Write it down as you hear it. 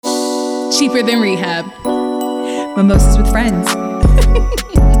Cheaper than rehab. Mimosas with friends.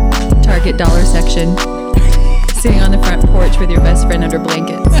 Target dollar section. Sitting on the front porch with your best friend under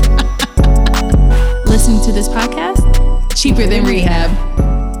blankets. Listening to this podcast? Cheaper than rehab.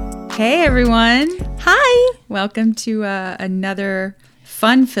 Hey, everyone. Hi. Welcome to another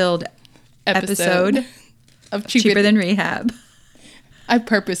fun-filled episode of Cheaper than Rehab. I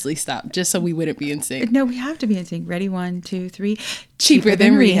purposely stopped just so we wouldn't be in sync. No, we have to be in sync. Ready? 1, 2, 3. Cheaper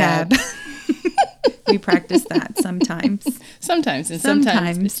than rehab. We practice that sometimes. Sometimes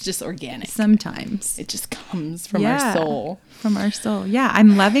it's just organic. Sometimes. It just comes from our soul. From our soul. Yeah,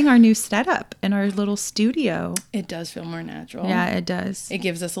 I'm loving our new setup in our little studio. It does feel more natural. Yeah, it does. It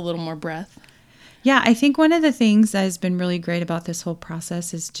gives us a little more breath. Yeah, I think one of the things that has been really great about this whole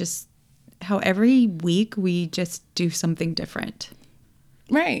process is just how every week we just do something different.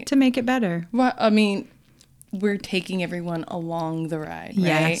 Right. To make it better. Well, I mean, we're taking everyone along the ride,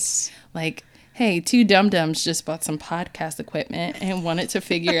 right? Yes. Like, hey, two dum-dums just bought some podcast equipment and wanted to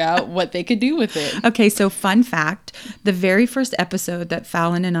figure out what they could do with it. Okay, so fun fact, the very first episode that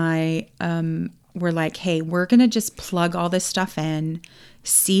Fallon and I were like, hey, we're going to just plug all this stuff in,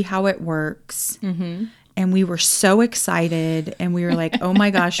 see how it works. Mm-hmm. And we were so excited and we were like, oh my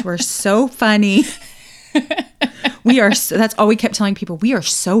gosh, we're so funny. That's all we kept telling people. We are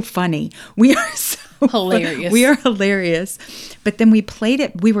so funny. We are so hilarious. We are hilarious. But then we played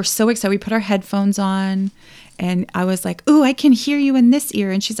it. We were so excited. We put our headphones on and I was like, ooh, I can hear you in this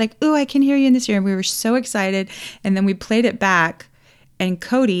ear. And she's like, ooh, I can hear you in this ear. And we were so excited. And then we played it back. And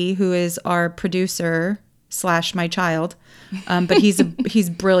Cody, who is our producer / my child, but he's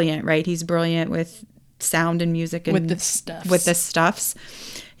brilliant, right? He's brilliant with sound and music and with the stuffs.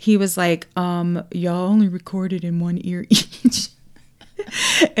 He was like, y'all only recorded in one ear each.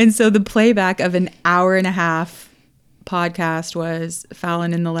 And so the playback of an hour and a half podcast was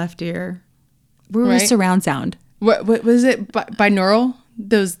Fallon in the left ear. We were surround sound. What was it? Binaural?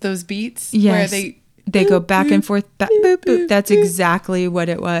 Those beats? Yes. Where they go back and forth. Boop, boop. That's exactly what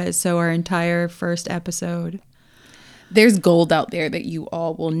it was. So our entire first episode. There's gold out there that you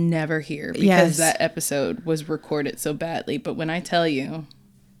all will never hear because that episode was recorded so badly. But when I tell you,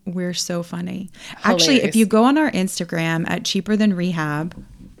 we're so funny. Hilarious. Actually, if you go on our Instagram at Cheaper Than Rehab,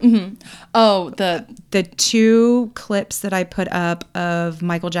 the 2 clips that I put up of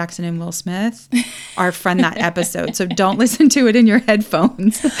Michael Jackson and Will Smith are from that episode. So don't listen to it in your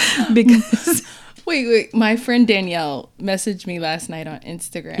headphones because wait, my friend Danielle messaged me last night on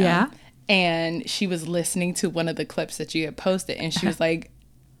Instagram. Yeah. And she was listening to one of the clips that you had posted and she was like,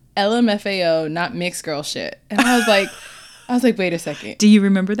 LMFAO, not mixed girl shit. And I was like, wait a second. Do you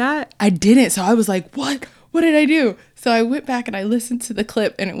remember that? I didn't. So I was like, what? What did I do? So I went back and I listened to the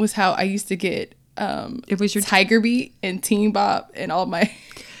clip and it was how I used to get it was your Tiger Beat and Teen Bop and all my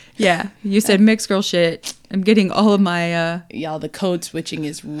yeah, you said mixed girl shit. I'm getting all of my y'all, the code switching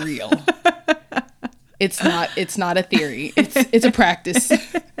is real. It's not a theory. It's a practice.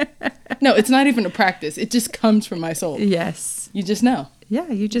 No, it's not even a practice. It just comes from my soul. Yes. You just know. Yeah,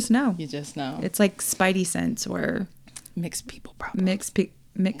 you just know. You just know. It's like Spidey sense or mixed people problems.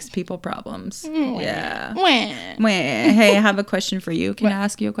 Mixed people problems. Yeah. Hey, I have a question for you. Can I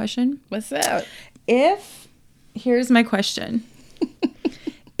ask you a question? What's that? Here's my question.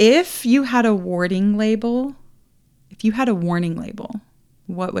 If you had a warning label,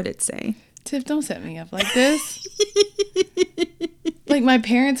 what would it say? Tiff, don't set me up like this. Like my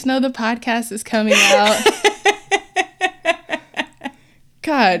parents know the podcast is coming out.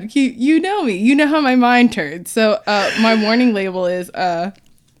 God, you know me. You know how my mind turns. So my warning label is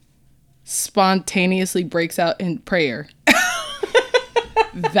spontaneously breaks out in prayer.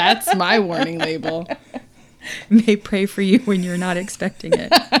 That's my warning label. May pray for you when you're not expecting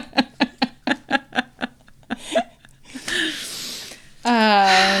it.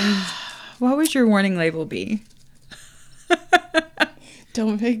 What would your warning label be?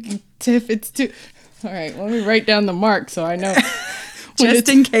 Don't make Tiff. It's too. All right, let me write down the mark so I know. just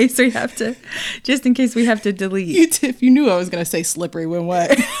in case we have to delete. You, Tiff, you knew I was gonna say slippery when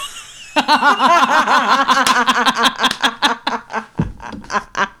wet. You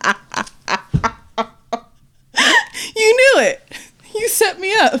knew it. You set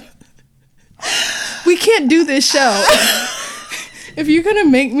me up. We can't do this show if you're gonna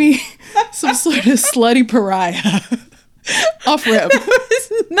make me some sort of slutty pariah. Off rip. That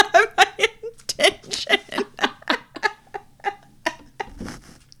was not my intention.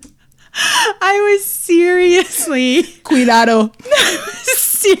 I was seriously... Cuidado.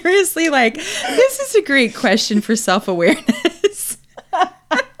 Seriously, like, this is a great question for self-awareness.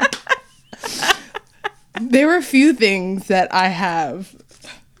 There are a few things that I have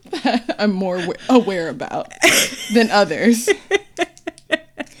I'm more aware about than others.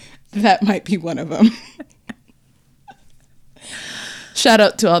 That might be one of them. Shout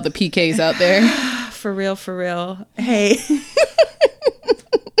out to all the PKs out there. For real, for real. Hey.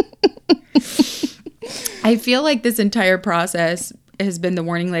 I feel like this entire process has been the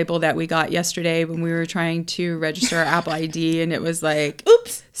warning label that we got yesterday when we were trying to register our Apple ID, and it was like,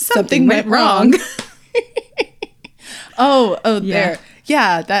 oops, something went wrong. Oh, Yeah. there.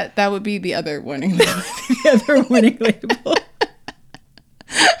 Yeah, that would be the other warning label. The other warning label.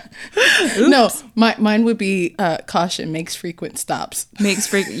 No, mine would be caution makes frequent stops.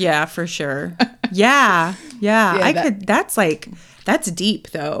 Yeah, for sure. Yeah. That's deep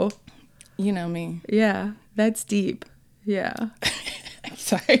though. You know me. Yeah, that's deep. Yeah.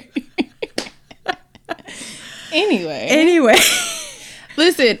 Sorry. Anyway,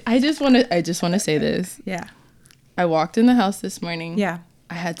 listen, I just want to say this. Yeah. I walked in the house this morning. Yeah.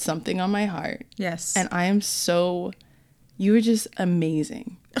 I had something on my heart. Yes. And you were just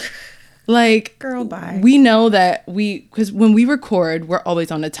amazing. Like, girl, bye. We know that because when we record, we're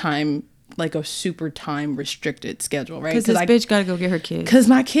always on a time, like a super time restricted schedule, right? Because this bitch got to go get her kids. Because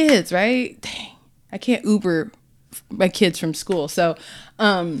my kids, right? Dang, I can't Uber my kids from school. So,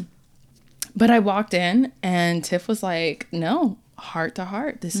 but I walked in and Tiff was like, no, heart to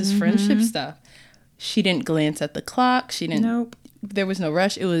heart. This is friendship stuff. She didn't glance at the clock. She didn't. Nope. There was no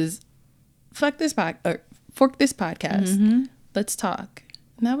rush. It was fork this podcast. Let's talk.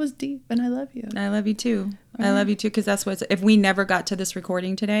 And that was deep. And I love you. I love you too. I love you too. Because that's if we never got to this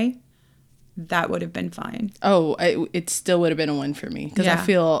recording today, that would have been fine. Oh, it still would have been a win for me. Because I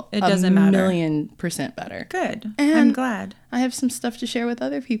feel it doesn't matter. 1,000,000% better. Good. And I'm glad. I have some stuff to share with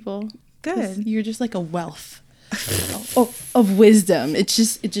other people. Good. You're just like a wealth of wisdom. It's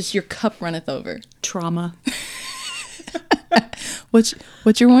just your cup runneth over. Trauma. What's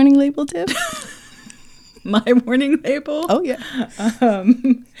your warning label, Tim? My warning label? Oh yeah.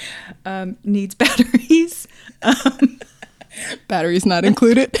 Needs batteries. Batteries not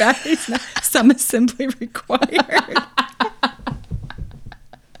included. Batteries not. Some assembly required.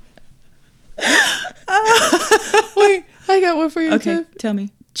 Wait, I got one for you, Okay, Tiff. tell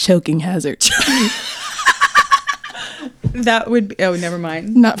me. Choking hazard. That would be, oh, never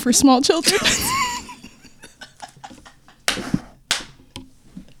mind. Not for small children.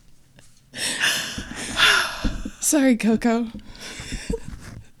 Sorry, Coco.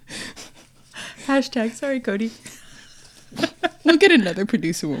 Hashtag sorry, Cody. We'll get another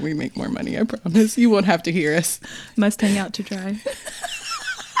producer when we make more money, I promise. You won't have to hear us. Must hang out to dry.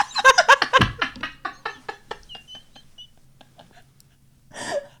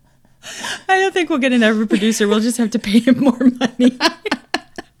 I don't think we'll get another producer. We'll just have to pay him more money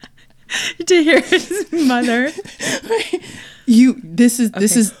to hear his mother. This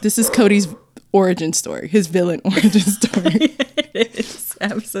is Cody's origin story, his villain origin story. It is,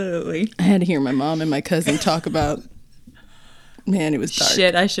 absolutely. I had to hear my mom and my cousin talk about, man, it was dark.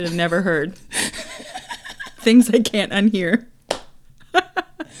 Shit, I should have never heard. Things I can't unhear.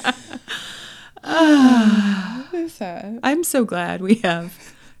 It's sad. I'm so glad we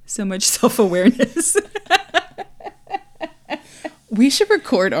have so much self-awareness. We should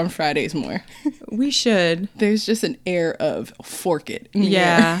record on Fridays more. We should. There's just an air of fork it.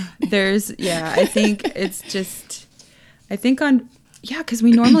 Yeah, I think it's just, because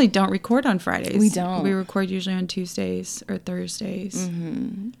we normally don't record on Fridays. We don't. We record usually on Tuesdays or Thursdays.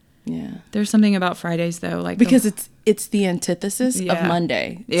 Mm-hmm. Yeah. There's something about Fridays though, like because it's the antithesis of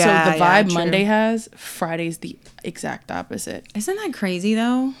Monday. Yeah, so the vibe true. Monday has, Friday's the exact opposite. Isn't that crazy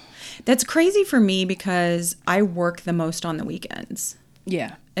though? That's crazy for me because I work the most on the weekends.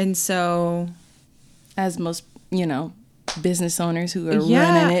 Yeah. And so, as most, business owners who are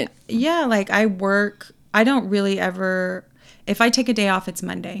running it. Yeah, like I don't really ever, if I take a day off, it's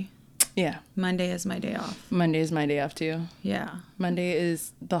Monday. Yeah. Monday is my day off. Monday is my day off too. Yeah. Monday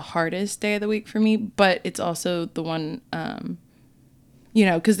is the hardest day of the week for me, but it's also the one,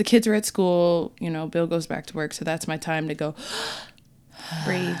 because the kids are at school, Bill goes back to work. So that's my time to go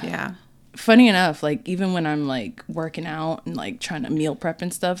breathe. Yeah. Funny enough, like even when I'm like working out and like trying to meal prep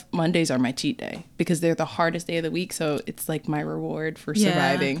and stuff, Mondays are my cheat day because they're the hardest day of the week. So it's like my reward for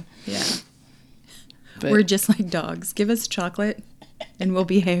surviving. Yeah. But we're just like dogs. Give us chocolate and we'll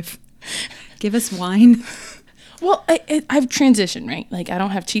behave. Give us wine. Well, I've transitioned, right? Like I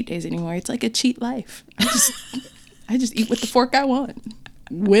don't have cheat days anymore. It's like a cheat life. I just eat with the fork I want,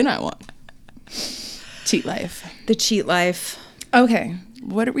 when I want. Cheat life. The cheat life. Okay.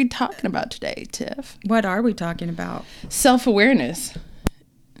 What are we talking about today, Tiff? What are we talking about? Self-awareness.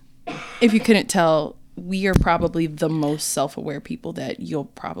 If you couldn't tell, we are probably the most self-aware people that you'll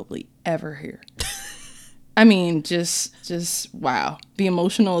probably ever hear. I mean, just wow. The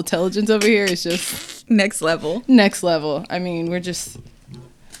emotional intelligence over here is just next level. Next level. I mean, we're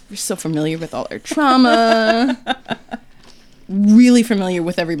so familiar with all our trauma. Really familiar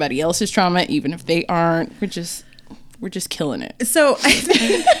with everybody else's trauma, even if they aren't. We're just killing it. So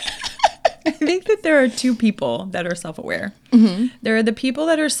I think that there are two people that are self-aware. Mm-hmm. There are the people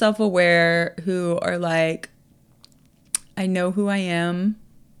that are self-aware who are like, I know who I am.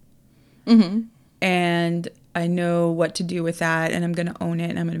 Mm-hmm. And I know what to do with that, and I'm going to own it,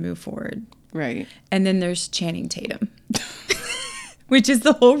 and I'm going to move forward. Right. And then there's Channing Tatum, which is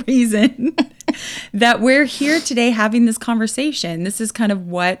the whole reason that we're here today having this conversation. This is kind of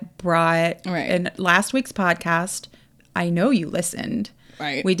what brought in last week's podcast. I know you listened.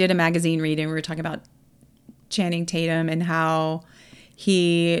 Right. We did a magazine reading. We were talking about Channing Tatum and how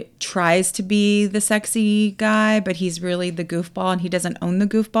he tries to be the sexy guy, but he's really the goofball, and he doesn't own the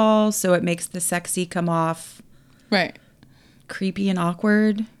goofball, so it makes the sexy come off creepy and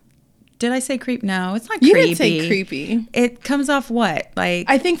awkward. Did I say creep? No, it's not creepy. You didn't say creepy. It comes off what? Like,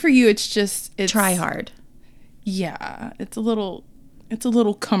 I think for you it's try hard. Yeah, it's a little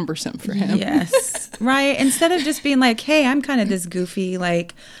cumbersome for him. Yes. Right? Instead of just being like, hey, I'm kind of this goofy,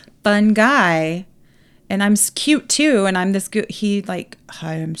 like, fun guy, and I'm cute too, and I'm this he like,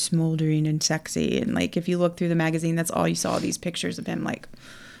 hi, I'm smoldering and sexy. And like, if you look through the magazine, that's all you saw, these pictures of him like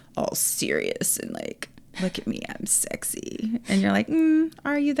all serious and like, look at me, I'm sexy. And you're like,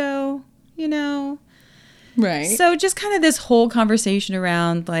 are you though? You know? Right. So just kind of this whole conversation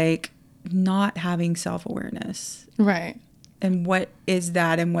around like not having self-awareness. Right. And what is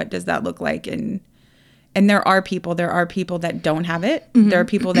that, and what does that look like? And there are people that don't have it. Mm-hmm. There are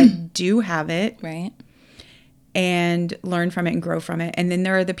people that do have it. Right. And learn from it and grow from it. And then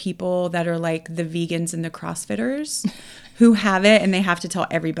there are the people that are like the vegans and the CrossFitters who have it, and they have to tell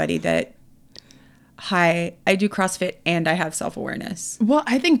everybody that, hi, I do CrossFit and I have self-awareness. Well,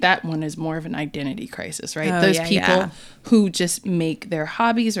 I think that one is more of an identity crisis, right? Oh, Those people who just make their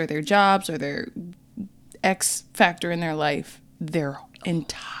hobbies or their jobs or their X factor in their life their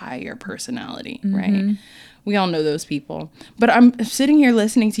entire personality, right? We all know those people. But I'm sitting here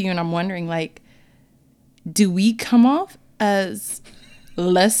listening to you and I'm wondering, like, do we come off as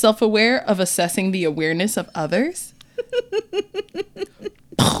less self-aware of assessing the awareness of others?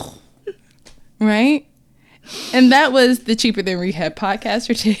 Right? And that was the Cheaper Than Rehab podcast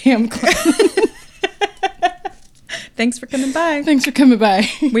for today. I'm glad. Thanks for coming by. Thanks for coming by.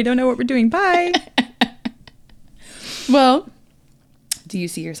 We don't know what we're doing. Bye. Well, do you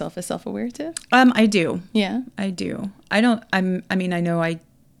see yourself as self-aware too? I do. Yeah. I do. I know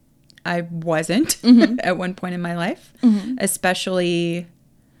I wasn't at one point in my life, especially,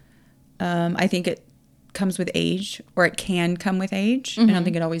 I think it comes with age, or it can come with age. I don't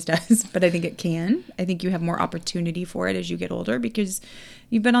think it always does, but I think it can. I think you have more opportunity for it as you get older because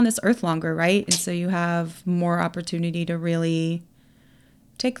you've been on this earth longer, right? And so you have more opportunity to really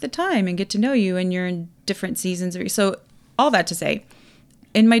take the time and get to know you, and you're in different seasons. So all that to say,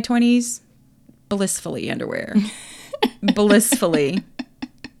 in my 20s, blissfully underwear. Blissfully.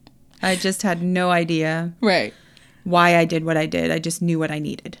 I just had no idea why I did what I did. I just knew what I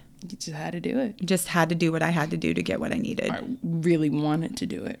needed. You just had to do it. Just had to do what I had to do to get what I needed. I really wanted to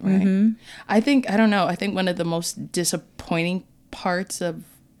do it, right? I think one of the most disappointing parts of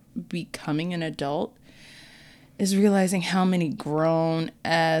becoming an adult is realizing how many grown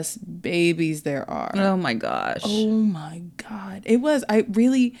ass babies there are. Oh my gosh. Oh my God. I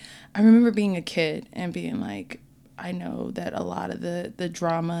remember being a kid and being like, I know that a lot of the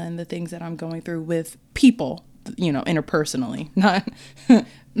drama and the things that I'm going through with people, you know, interpersonally, not,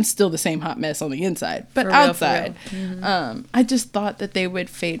 I'm still the same hot mess on the inside, but outside. I just thought that they would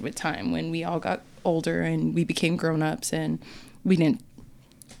fade with time when we all got older and we became grown-ups, and we didn't.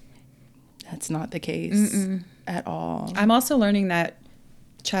 That's not the case at all. I'm also learning that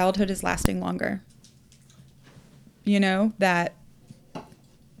childhood is lasting longer. You know, that,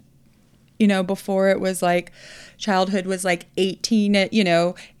 you know, before it was like childhood was like 18,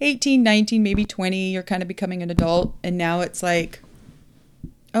 19, maybe 20, you're kind of becoming an adult. And now it's like,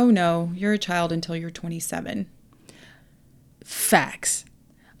 oh no, you're a child until you're 27. Facts.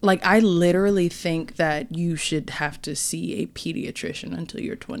 Like, I literally think that you should have to see a pediatrician until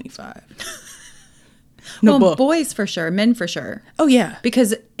you're 25. Boys for sure, men for sure. Oh, yeah.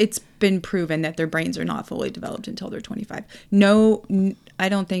 Because it's been proven that their brains are not fully developed until they're 25. No, I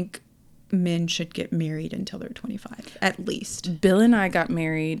don't think men should get married until they're 25, at least. Bill and I got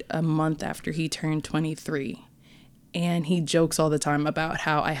married a month after he turned 23. And he jokes all the time about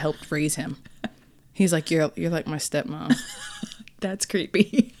how I helped raise him. He's like, you're like my stepmom. That's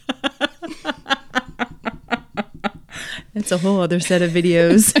creepy. That's a whole other set of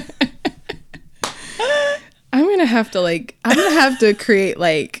videos. I'm gonna have to create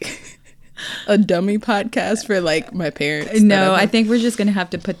like a dummy podcast for like my parents. No, I think we're just gonna have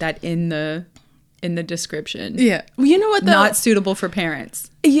to put that in the description. Yeah. Well, you know what though? Not suitable for parents.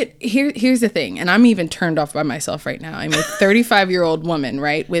 Here's the thing, and I'm even turned off by myself right now. I'm a 35-year-old woman,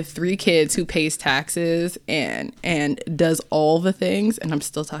 right, with 3 kids who pays taxes and does all the things, and I'm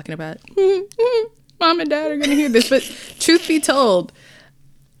still talking about mom and dad are gonna hear this. But truth be told,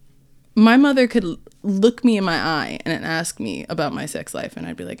 my mother could look me in my eye and ask me about my sex life, and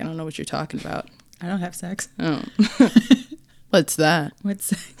I'd be like, I don't know what you're talking about. I don't have sex. Oh. What's that?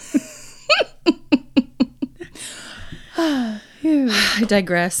 What's I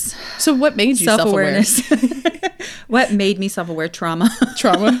digress. So what made you self-awareness? What made me self-aware? Trauma.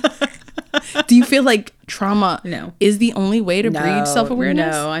 Do you feel like trauma No. is the only way to breed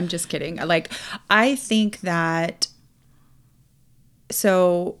self-awareness? No, I'm just kidding. Like, I think that,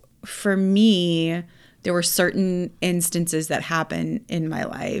 so for me, there were certain instances that happened in my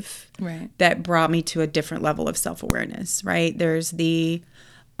life that brought me to a different level of self-awareness, right? There's the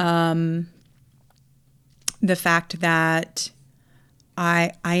fact that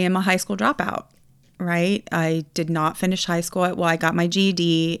I am a high school dropout, right? I did not finish high school. Well, I got my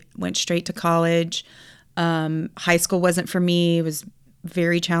GED, went straight to college. High school wasn't for me. It was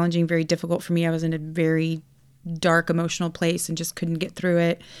very challenging, very difficult for me. I was in a very dark emotional place and just couldn't get through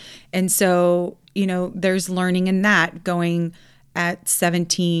it. And so, there's learning in that, going at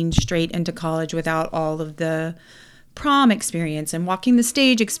 17 straight into college without all of the prom experience and walking the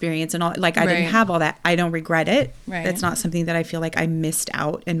stage experience and all. Like, I didn't have all that. I don't regret it. Right. That's not something that I feel like I missed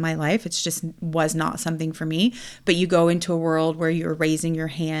out in my life. It's just was not something for me. But you go into a world where you're raising your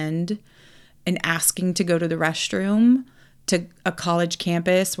hand and asking to go to the restroom, to a college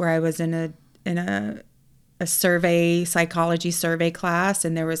campus where I was in a psychology survey class,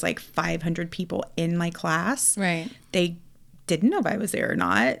 and there was like 500 people in my class. Right. They didn't know if I was there or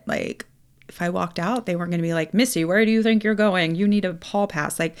not. Like, if I walked out, they weren't going to be like, Missy, where do you think you're going? You need a hall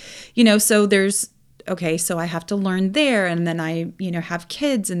pass. Like, so so I have to learn there. And then I, have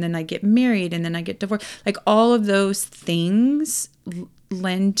kids, and then I get married, and then I get divorced. Like, all of those things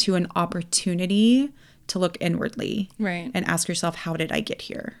lend to an opportunity to look inwardly. Right. And ask yourself, how did I get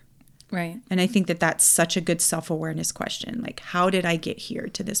here? Right. And I think that that's such a good self-awareness question. Like, how did I get here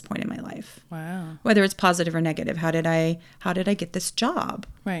to this point in my life? Wow. Whether it's positive or negative, how did I get this job?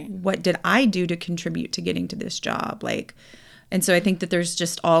 Right. What did I do to contribute to getting to this job? Like, and so I think that there's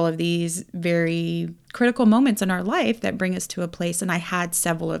just all of these very critical moments in our life that bring us to a place. And I had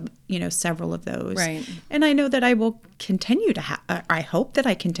several of those. Right. And I know that I will continue to have, I hope that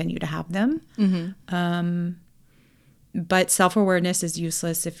I continue to have them. Mm-hmm. But self-awareness is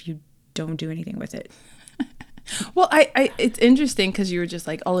useless if you don't do anything with it. Well, I it's interesting because you were just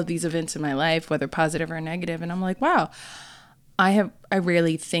like, all of these events in my life, whether positive or negative, and I'm like, wow, I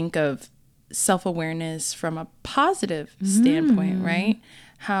rarely think of self-awareness from a positive standpoint, right?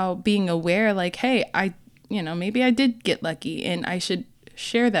 How being aware, like, hey, maybe I did get lucky, and I should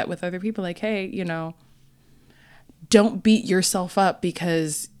share that with other people. Like, hey, don't beat yourself up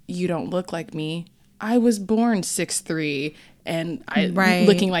because you don't look like me. I was born 6'3" and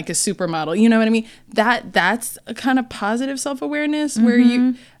looking like a supermodel. You know what I mean? That's a kind of positive self-awareness where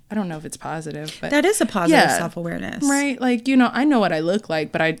I don't know if it's positive, but that is a positive self-awareness. Right? Like, I know what I look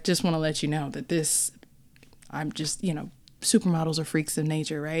like, but I just want to let you know that I'm just, supermodels are freaks of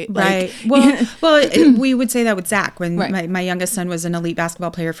nature, right? Right. Like, well, we would say that with Zach when my youngest son was an elite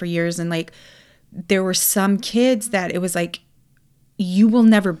basketball player for years. And like, there were some kids that it was like, you will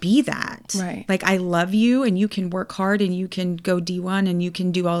never be that. Right. Like, I love you, and you can work hard, and you can go D1, and you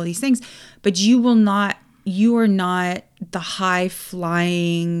can do all of these things, but you are not the high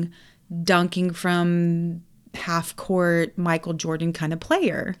flying, dunking from half court Michael Jordan kind of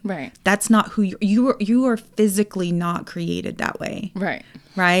player. Right. That's not who you are physically not created that way. Right.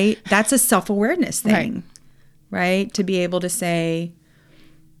 Right. That's a self-awareness thing. Right. To be able to say,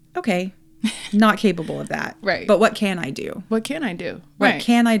 okay, not capable of that. Right. But what can I do? What can I do? What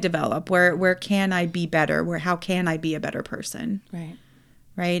can I develop? Where can I be better? How can I be a better person? Right.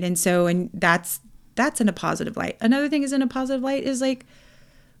 Right. And that's in a positive light. Another thing is in a positive light is like,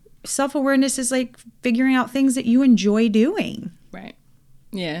 self-awareness is like figuring out things that you enjoy doing. Right.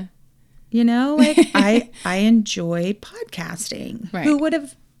 Yeah. Like I enjoy podcasting. Right. Who would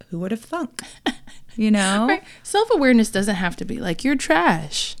have thunk? Right. Self-awareness doesn't have to be like, you're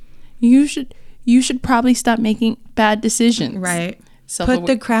trash. You should probably stop making bad decisions. Right. Put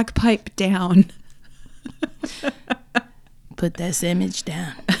the crack pipe down. Put that sandwich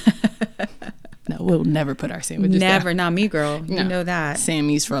down. No, we'll never put our sandwiches down. Never. Not me, girl. No. You know that.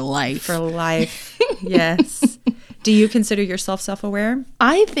 Sammy's for life. For life. Yes. Do you consider yourself self-aware?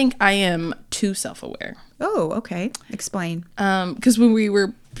 I think I am too self-aware. Oh, okay. Explain. Because when we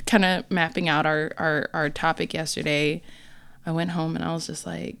were kind of mapping out our topic yesterday, I went home and I was just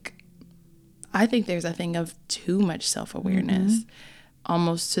like, I think there's a thing of too much self-awareness,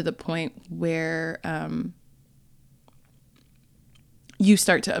 almost to the point where you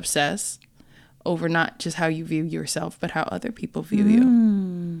start to obsess over not just how you view yourself, but how other people view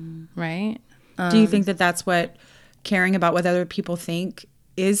you. Right? Do you think that that's what caring about what other people think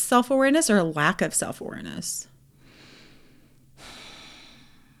is self-awareness, or a lack of self-awareness?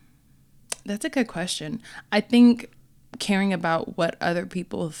 That's a good question. I think caring about what other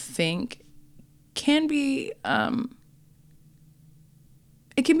people think can be,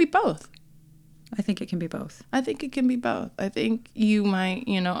 it can be both. I think it can be both. I think it can be both. I think you might,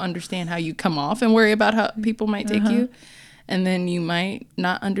 understand how you come off and worry about how people might take you. And then you might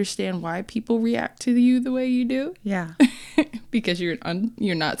not understand why people react to you the way you do. Yeah. Because you're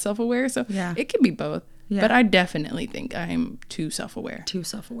not self-aware. So Yeah. it can be both. Yeah. But I definitely think I'm too self-aware. Too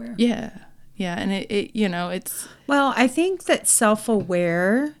self-aware. Yeah. Yeah. And it's... Well, I think that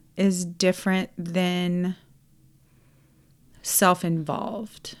self-aware is different than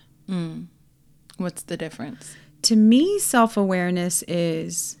self-involved. What's the difference? To me, self-awareness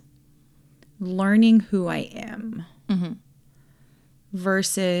is learning who I am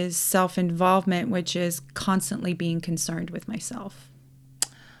versus self-involvement, which is constantly being concerned with myself.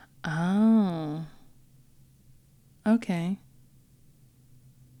 Oh. Okay.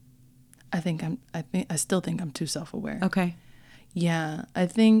 I still think I'm too self-aware. Okay. Yeah, I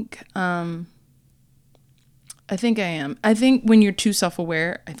think I am. I think when you're too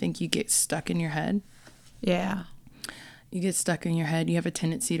self-aware, I think you get stuck in your head. Yeah. You get stuck in your head. You have a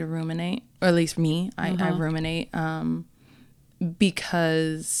tendency to ruminate, or at least me. I ruminate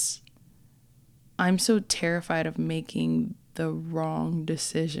because I'm so terrified of making the wrong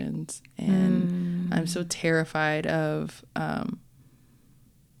decisions, and I'm so terrified of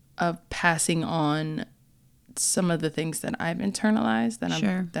passing on some of the things that I've internalized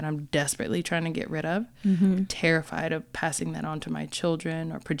that I'm desperately trying to get rid of. I'm terrified of passing that on to my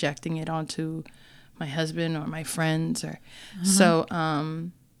children or projecting it onto my husband or my friends so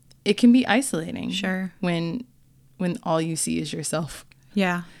it can be isolating. Sure. When all you see is yourself.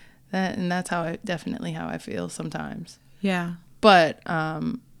 Yeah. That's definitely how I feel sometimes. Yeah. But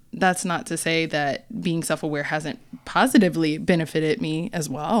that's not to say that being self-aware hasn't positively benefited me as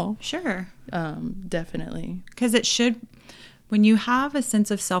well. Sure. Definitely. Because it should, when you have a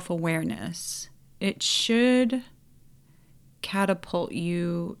sense of self-awareness, it should catapult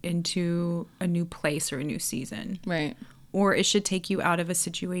you into a new place or a new season. Right. Or it should take you out of a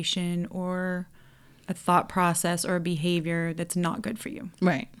situation or a thought process or a behavior that's not good for you.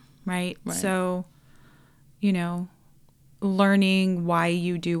 Right. Right? So, learning why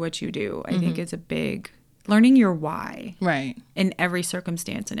you do what you do, I think is a big, learning your why. Right. In every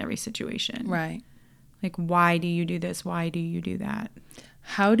circumstance, in every situation. Right. Like, why do you do this? Why do you do that?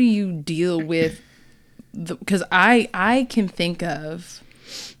 How do you deal with because I can think of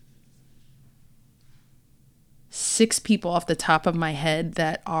 6 people off the top of my head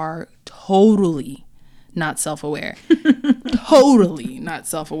that are totally not self-aware. Totally not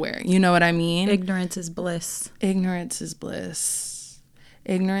self-aware. You know what I mean? Ignorance is bliss. Ignorance is bliss.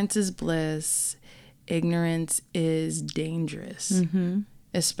 Ignorance is bliss. Ignorance is dangerous.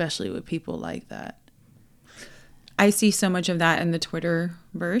 Especially with people like that. I see so much of that in the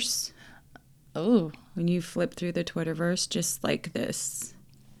Twitterverse. Oh. When you flip through the Twitterverse, just like this.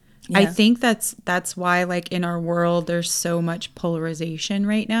 Yeah. I think that's why, like, in our world, there's so much polarization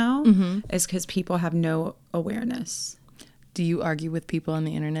right now, is because people have no awareness. Do you argue with people on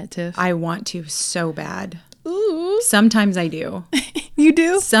the internet, Tiff? I want to so bad. Ooh. Sometimes I do. You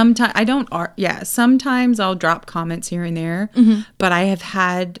do? Sometimes I don't. Sometimes I'll drop comments here and there, but I have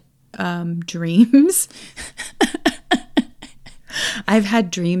had dreams. I've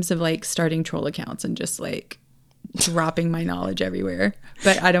had dreams of like starting troll accounts and just like dropping my knowledge everywhere,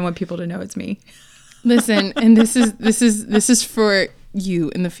 but I don't want people to know it's me. Listen, and this is for you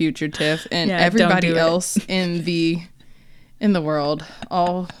in the future, Tiff, and everybody else in the world,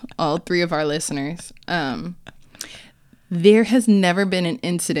 all 3 of our listeners. There has never been an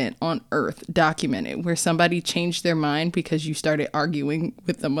incident on Earth documented where somebody changed their mind because you started arguing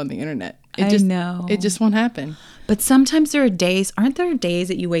with them on the internet. I know. It just won't happen. But sometimes there are days, aren't there days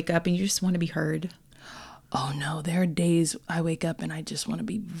that you wake up and you just want to be heard? Oh no, there are days I wake up and I just want to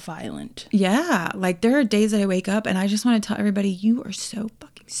be violent. Yeah. Like there are days that I wake up and I just want to tell everybody, you are so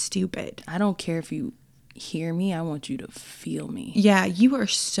fucking stupid. I don't care if you hear me. I want you to feel me. Yeah. You are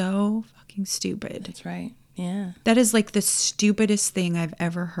so fucking stupid. That's right. Yeah. That is like the stupidest thing I've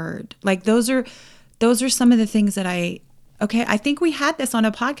ever heard. Like those are some of the things that I think we had this on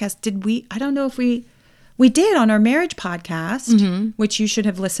a podcast. Did we? I don't know if we did on our marriage podcast, which you should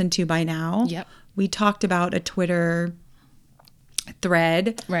have listened to by now. Yep. We talked about a Twitter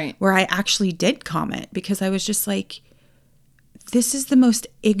thread Right. where I actually did comment because I was just like, this is the most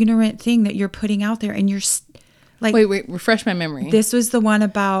ignorant thing that you're putting out there. And you're like, wait, refresh my memory. This was the one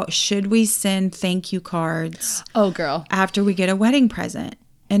about, should we send thank you cards? Oh, girl. After we get a wedding present.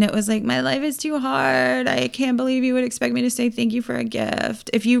 And it was like, my life is too hard. I can't believe you would expect me to say thank you for a gift.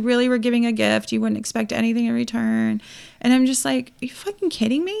 If you really were giving a gift, you wouldn't expect anything in return. And I'm just like, are you fucking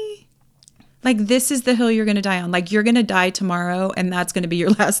kidding me? Like, this is the hill you're going to die on. Like, you're going to die tomorrow, and that's going to be your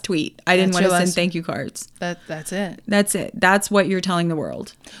last tweet. I didn't want to send thank you cards. That's it. That's it. That's what you're telling the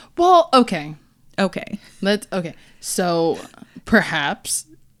world. Well, okay. Okay. So perhaps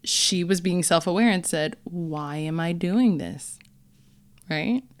she was being self-aware and said, why am I doing this?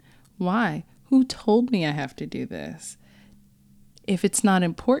 Right? Why? Who told me I have to do this? If it's not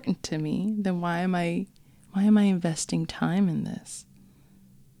important to me, then why am I investing time in this?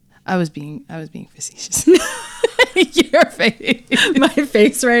 I was being facetious. Your face. My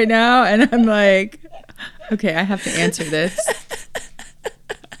face right now, and I'm like, okay, I have to answer this.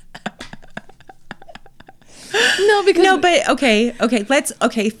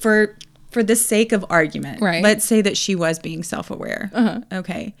 For the sake of argument, right? Let's say that she was being self-aware.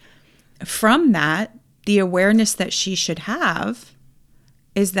 Okay. From that, the awareness that she should have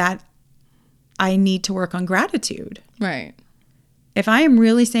is that I need to work on gratitude. Right. If I am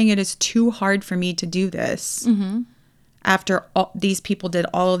really saying it is too hard for me to do this after these people did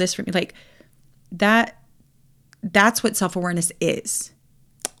all of this for me, like that's what self-awareness is.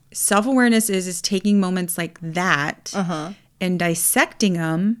 Self-awareness is taking moments like that and dissecting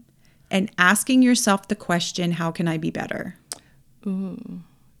them and asking yourself the question, how can I be better? Ooh.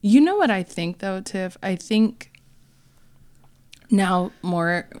 You know what I think though, Tiff? I think now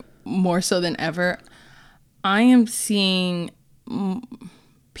more so than ever, I am seeing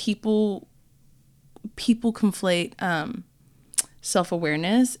people conflate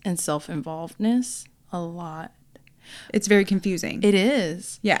self-awareness and self-involvedness a lot. It's very confusing. It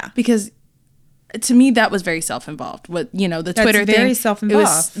is. Yeah. Because to me, that was very self-involved. The Twitter thing. Very self-involved. It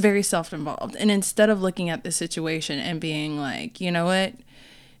was very self-involved. And instead of looking at the situation and being like, you know what?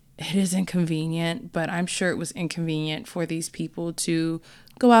 It is inconvenient, but I'm sure it was inconvenient for these people to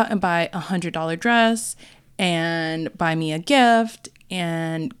go out and buy $100 dress and buy me a gift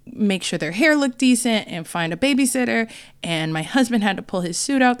and make sure their hair looked decent and find a babysitter. And my husband had to pull his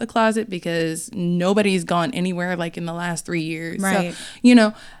suit out the closet because nobody's gone anywhere like in the last 3 years. Right.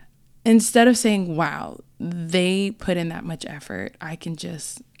 So, instead of saying, wow, they put in that much effort, I can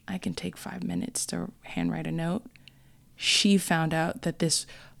take 5 minutes to handwrite a note. She found out that this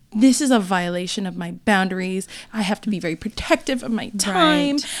is a violation of my boundaries. I have to be very protective of my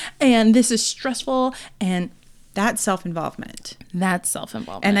time. Right. And this is stressful. And that's self-involvement. That's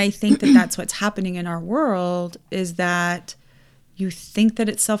self-involvement. And I think that that's what's happening in our world is that you think that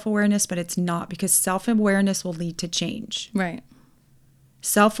it's self-awareness, but it's not, because self-awareness will lead to change. Right.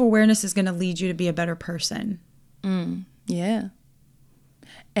 Self-awareness is going to lead you to be a better person. Yeah.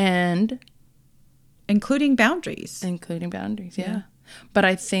 And including boundaries. Yeah. But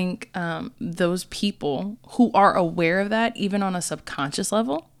I think those people who are aware of that, even on a subconscious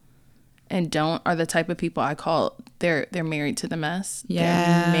level, and are the type of people I call they're married to the mess.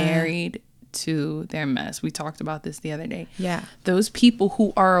 Yeah. They're married to their mess. We talked about this the other day. Yeah. Those people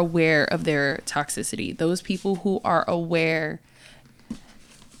who are aware of their toxicity, those people who are aware.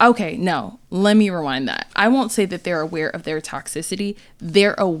 Okay, no, let me rewind that. I won't say that they're aware of their toxicity.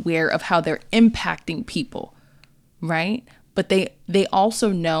 They're aware of how they're impacting people, right? But they also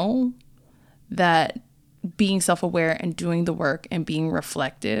know that being self-aware and doing the work and being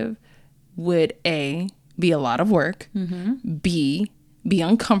reflective would A, be a lot of work, B, be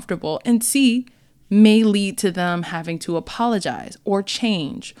uncomfortable, and C, may lead to them having to apologize or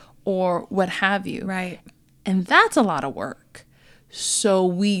change or what have you. Right. And that's a lot of work. So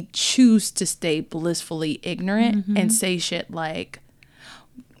we choose to stay blissfully ignorant and say shit like,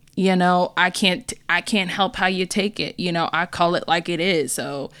 I can't help how you take it. I call it like it is.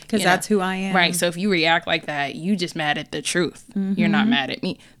 So because that's who I am. Right. So if you react like that, you just mad at the truth. You're not mad at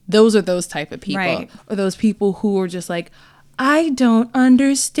me. Those are those type of people. Right. Or those people who are just like, I don't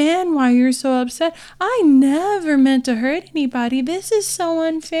understand why you're so upset. I never meant to hurt anybody. This is so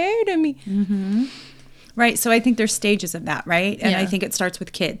unfair to me. Mm-hmm. Right. So I think there's stages of that, right? And I think it starts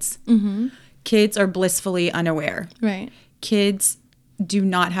with kids. Mm-hmm. Kids are blissfully unaware. Right. Kids do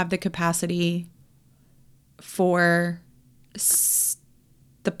not have the capacity for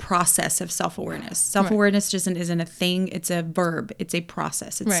the process of self-awareness. Self-awareness isn't a thing. It's a verb. It's a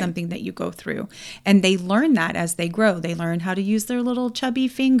process. It's something that you go through. And they learn that as they grow. They learn how to use their little chubby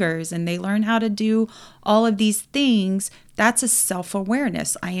fingers, and they learn how to do all of these things. That's a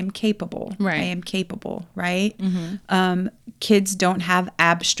self-awareness. I am capable. Right. I am capable, right? Mm-hmm. Kids don't have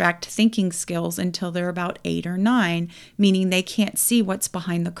abstract thinking skills until they're about 8 or 9, meaning they can't see what's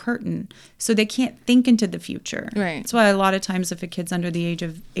behind the curtain. So they can't think into the future. Right. That's why a lot of times if a kid's under the age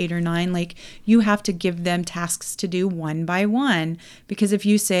of 8 or 9, like you have to give them tasks to do one by one. Because if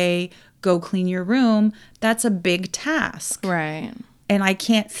you say, go clean your room, that's a big task. Right. And I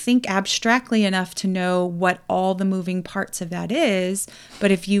can't think abstractly enough to know what all the moving parts of that is. But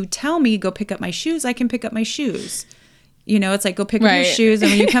if you tell me, go pick up my shoes, I can pick up my shoes. You know, it's like, go pick up your shoes.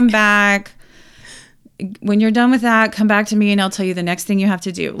 And when you come back, when you're done with that, come back to me and I'll tell you the next thing you have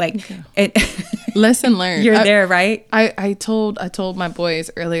to do. Like, lesson learned. You're there, right? I told my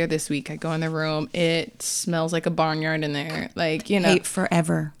boys earlier this week, I go in their room. It smells like a barnyard in there. Like, you know. Hey,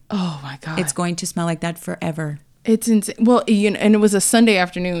 forever. Oh, my God. It's going to smell like that forever. It's insane. Well, you know, and it was a Sunday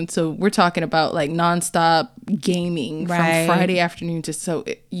afternoon, so we're talking about like nonstop gaming from Friday afternoon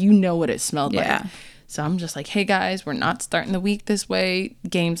to you know what it smelled like. So I'm just like, hey guys, we're not starting the week this way.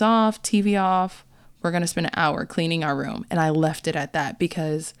 Games off, TV off. We're gonna spend an hour cleaning our room, and I left it at that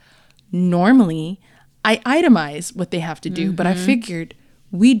because normally I itemize what they have to do, but I figured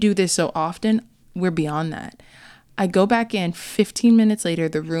we do this so often, we're beyond that. I go back in 15 minutes later,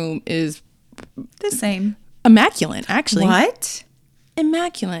 the room is the same. Immaculate, actually. What?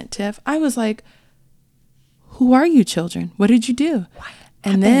 Immaculate, Tiff. I was like, who are you, children? What did you do? What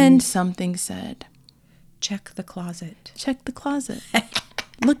and then something said, check the closet. Check the closet.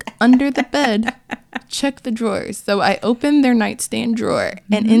 Look under the bed. Check the drawers. So I opened their nightstand drawer,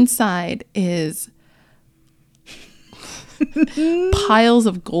 and inside is piles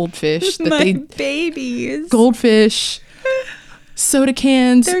of goldfish. Babies. Goldfish. Soda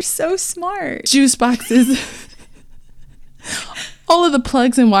cans. They're so smart. Juice boxes. All of the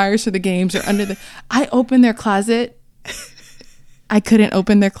plugs and wires for the games are under I opened their closet. I couldn't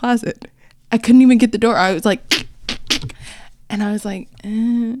open their closet. I couldn't even get the door. I was like, and I was like,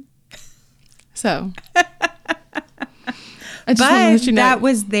 So. I just want to let you know. That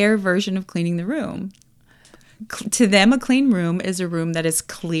was their version of cleaning the room. To them, a clean room is a room that is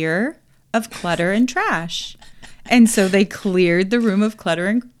clear of clutter and trash. And so they cleared the room of clutter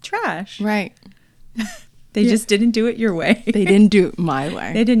and trash. Right. They just didn't do it your way. They didn't do it my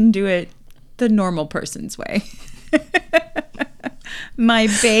way. They didn't do it the normal person's way. My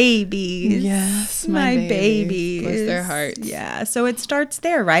babies. Yes, my babies. Bless their hearts. Yeah. So it starts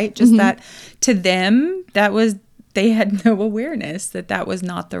there, right? Just that to them, they had no awareness that was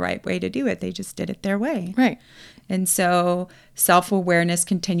not the right way to do it. They just did it their way. Right. And so self-awareness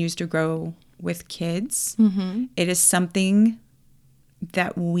continues to grow with kids. It is something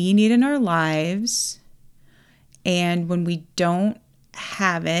that we need in our lives. And when we don't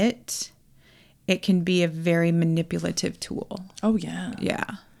have it, it can be a very manipulative tool. Oh, yeah. Yeah.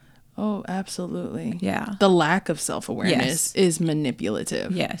 Oh, absolutely. Yeah. The lack of self-awareness is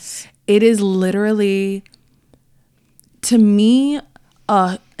manipulative. Yes. It is literally, to me,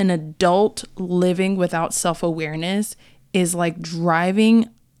 an adult living without self-awareness is like driving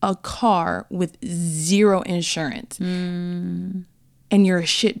a car with zero insurance. And you're a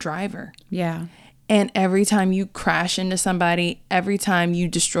shit driver. Yeah. And every time you crash into somebody, every time you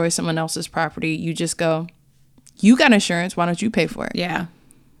destroy someone else's property, you just go, you got insurance, why don't you pay for it? Yeah.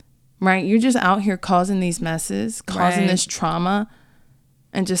 Right? You're just out here causing these messes, causing this trauma,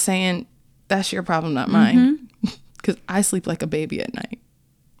 and just saying, that's your problem, not mine. Because I sleep like a baby at night.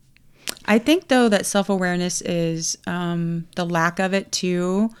 I think, though, that self-awareness is the lack of it,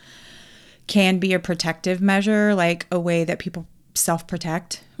 too, can be a protective measure, like a way that people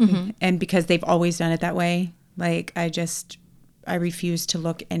self-protect. And because they've always done it that way, like I refuse to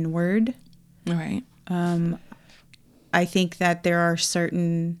look inward. Right. I think that there are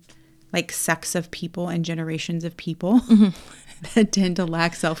certain like sects of people and generations of people that tend to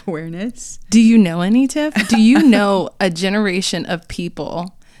lack self-awareness. Do you know any, Tiff? Do you know a generation of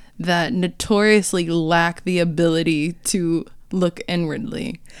people that notoriously lack the ability to look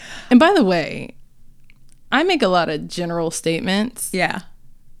inwardly? And by the way, I make a lot of general statements. Yeah.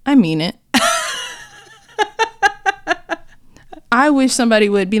 I mean it. I wish somebody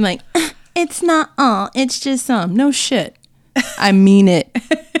would be like, it's not all, it's just some. No shit. I mean it.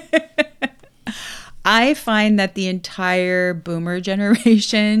 I find that the entire boomer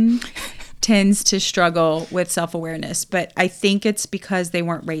generation tends to struggle with self-awareness, but I think it's because they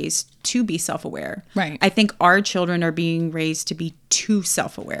weren't raised to be self-aware. Right. I think our children are being raised to be too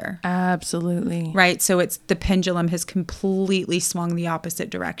self-aware. Absolutely. Right. So it's the pendulum has completely swung the opposite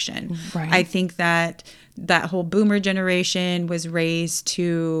direction. Right. I think that whole boomer generation was raised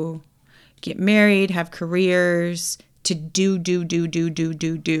to get married, have careers, to do.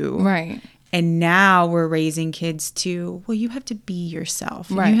 Right. And now we're raising kids to, well, you have to be yourself.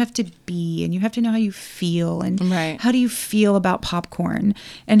 And Right. you have to be, and you have to know how you feel. And Right. how do you feel about popcorn?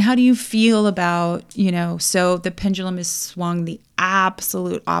 And how do you feel about, so the pendulum is swung the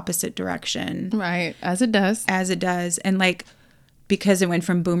absolute opposite direction. Right. As it does. And like, because it went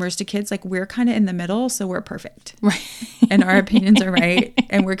from boomers to kids, like we're kind of in the middle. So we're perfect. Right. And our opinions are right.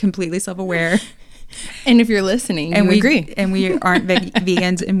 And we're completely self-aware. And if you're listening, and we agree. And we aren't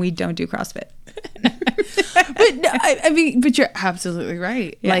vegans and we don't do CrossFit. But no, I mean, but you're absolutely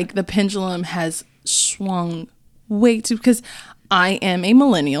right. Yeah. Like the pendulum has swung way too, because I am a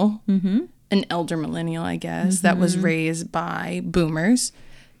millennial, an elder millennial, I guess, that was raised by boomers.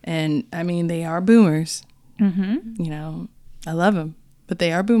 And I mean, they are boomers. I love them, but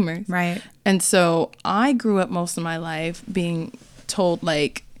they are boomers. Right. And so I grew up most of my life being told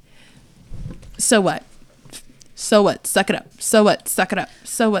like, so what? So what? Suck it up. So what? Suck it up.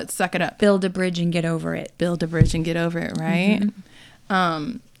 So what? Suck it up. Build a bridge and get over it. Build a bridge and get over it, right?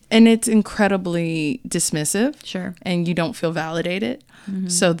 And it's incredibly dismissive. Sure. And you don't feel validated.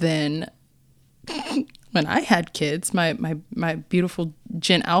 So then when I had kids, my beautiful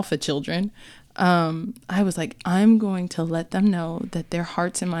Gen Alpha children, I was like, I'm going to let them know that their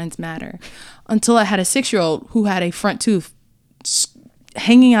hearts and minds matter. Until I had a 6-year-old who had a front tooth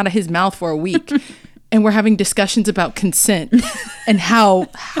hanging out of his mouth for a week. And we're having discussions about consent and how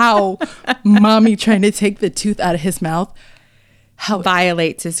mommy trying to take the tooth out of his mouth, how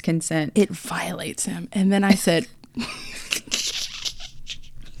violates his consent. It violates him. And then I said,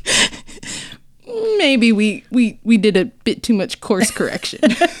 maybe we did a bit too much course correction.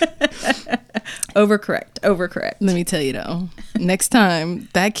 Overcorrect. Let me tell you though, next time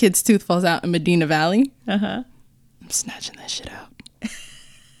that kid's tooth falls out in Medina Valley, I'm snatching that shit out.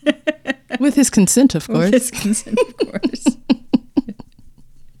 With his consent, of course.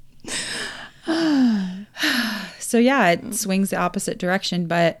 So yeah, it swings the opposite direction,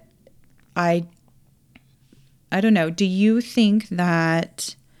 but I don't know. Do you think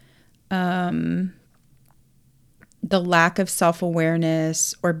that the lack of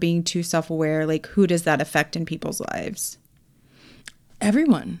self-awareness or being too self-aware, like who does that affect in people's lives?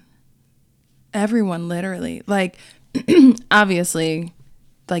 Everyone, literally. Like, obviously,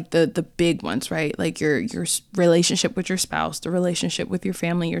 like the big ones, right? Like your relationship with your spouse, the relationship with your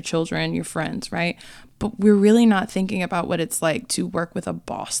family, your children, your friends, right? But we're really not thinking about what it's like to work with a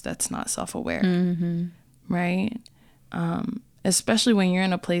boss that's not self-aware, right? Especially when you're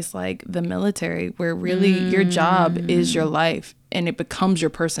in a place like the military, where really your job is your life and it becomes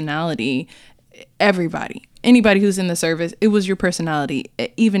your personality. Anybody who's in the service, it was your personality,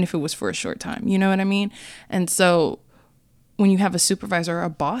 even if it was for a short time. You know what I mean? And so when you have a supervisor or a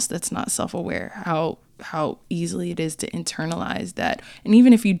boss that's not self-aware, how easily it is to internalize that. And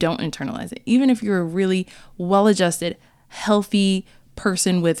even if you don't internalize it, even if you're a really well-adjusted, healthy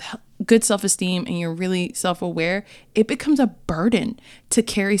person with good self-esteem and you're really self-aware, it becomes a burden to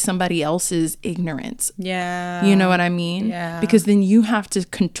carry somebody else's ignorance. Yeah. You know what I mean? Yeah. Because then you have to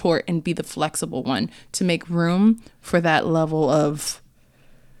contort and be the flexible one to make room for that level of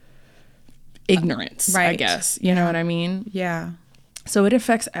ignorance, right. I guess. You know what I mean? Yeah. So it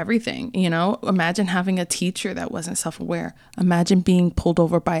affects everything, you know? Imagine having a teacher that wasn't self-aware. Imagine being pulled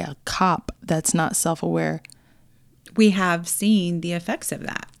over by a cop that's not self-aware. We have seen the effects of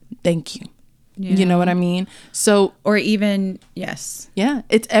that. Thank you. Yeah. You know what I mean? So, or even, yes. Yeah,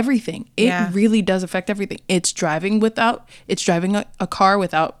 it's everything. It really does affect everything. It's driving a car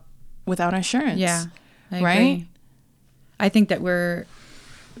without insurance. Yeah. I right? agree. I think that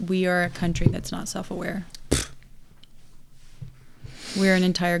we are a country that's not self-aware. We're an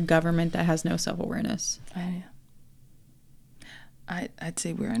entire government that has no self-awareness. I'd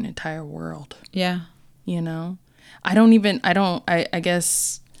say we're an entire world. Yeah. You know? I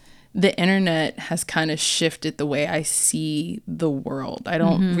guess the internet has kind of shifted the way I see the world. I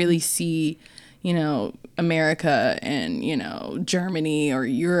don't really see, America and, Germany or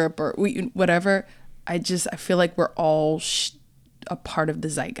Europe or whatever. I feel like we're all a part of the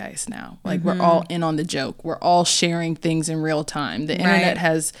zeitgeist now. Like we're all in on the joke. We're all sharing things in real time. The internet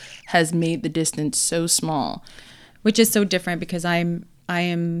has made the distance so small, which is so different because I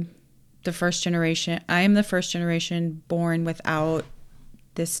am the first generation. I am the first generation born without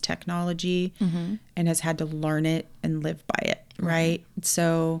this technology and has had to learn it and live by it. Right.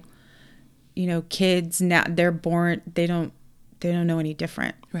 So, you know, kids now, they're born, they don't know any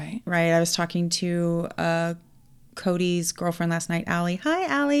different. Right. I was talking to Cody's girlfriend last night, Allie. Hi,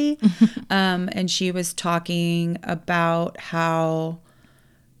 Allie. And she was talking about how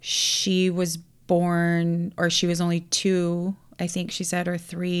she was born, or she was only 2, I think she said, or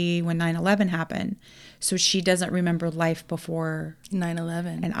 3 when 9/11 happened. So she doesn't remember life before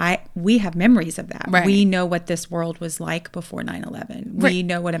 9/11. And we have memories of that. Right. We know what this world was like before 9/11. Right. We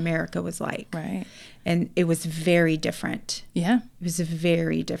know what America was like. Right. And it was very different. Yeah. It was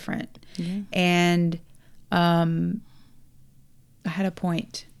very different. Yeah. And I had a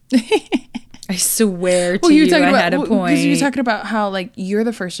point. I swear to you, I had a point. Because you're talking about how, like, you're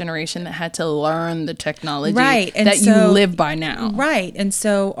the first generation that had to learn the technology that you live by now. Right. And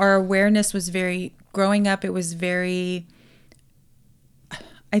so our awareness was growing up, it was very,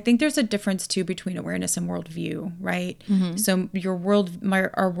 I think there's a difference, too, between awareness and worldview, right? Mm-hmm. So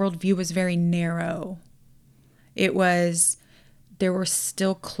our worldview was very narrow. There were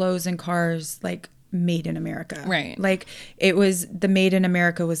still clothes and cars, like, made in America. Right. Like, the made in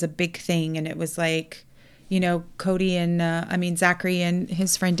America was a big thing. And it was like, you know, Cody and, Zachary and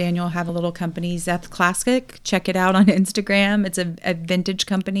his friend Daniel have a little company, Zeth Classic. Check it out on Instagram. It's a vintage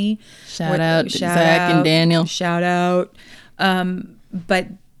company. Shout out Zach and Daniel. Shout out. But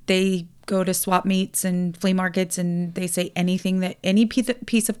they go to swap meets and flea markets, and they say any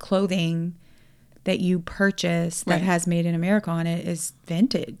piece of clothing that you purchase that has made in America on it is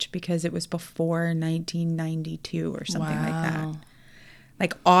vintage because it was before 1992 or something like that.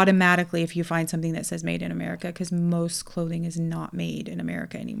 Like, automatically, if you find something that says made in America, because most clothing is not made in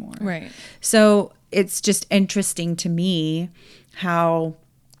America anymore. Right. So it's just interesting to me how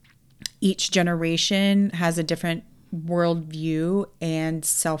each generation has a different worldview and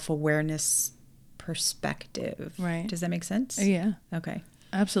self-awareness perspective. Right. Does that make sense? Yeah. Okay.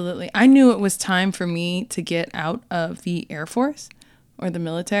 Absolutely. I knew it was time for me to get out of the Air Force or the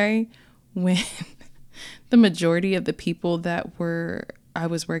military when the majority of the people that I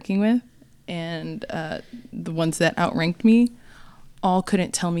was working with and the ones that outranked me all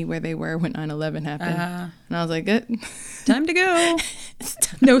couldn't tell me where they were when 9/11 happened. And I was like, time to go.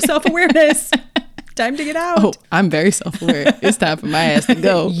 No self-awareness. Time to get out. Oh, I'm very self-aware. It's time for my ass to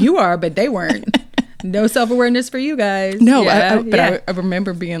go. You are, but they weren't. No self-awareness for you guys. No, I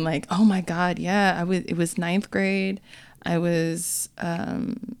remember being like, oh my God, yeah. It was 9th grade. It was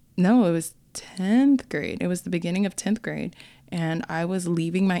 10th grade. It was the beginning of 10th grade. And I was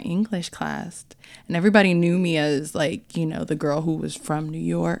leaving my English class. And everybody knew me as, like, you know, the girl who was from New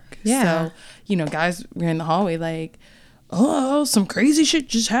York. Yeah. So, you know, guys were in the hallway like, oh, some crazy shit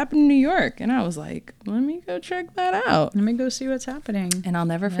just happened in New York. And I was like, let me go check that out. Let me go see what's happening. And I'll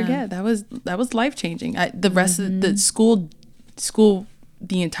never forget. That was life-changing. The rest of the school,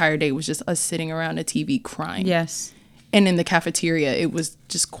 the entire day was just us sitting around a TV crying. Yes. And in the cafeteria, it was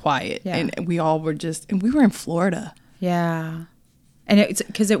just quiet. Yeah. And we all were and we were in Florida. Yeah. And it's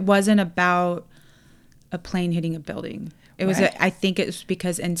because it wasn't about a plane hitting a building. It was, I think it was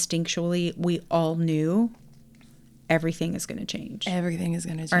because instinctually we all knew everything is going to change. Everything is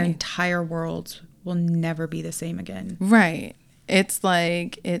going to change. Our entire worlds will never be the same again. Right. It's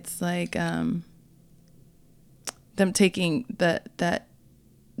like them taking that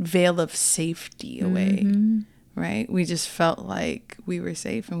veil of safety away. Mm-hmm. Right? We just felt like we were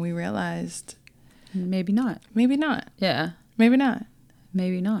safe, and we realized maybe not. Maybe not. Yeah. Maybe not.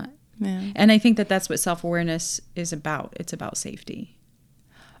 Maybe not. Yeah. And I think that's what self-awareness is about. It's about safety.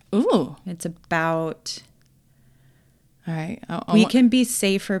 Ooh. It's about... All right. We can be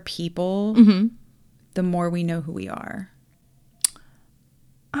safer people the more we know who we are.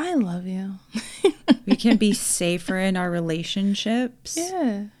 I love you. We can be safer in our relationships.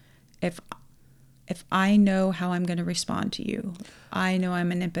 Yeah. If I know how I'm going to respond to you, I know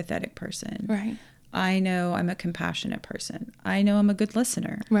I'm an empathetic person. Right. I know I'm a compassionate person. I know I'm a good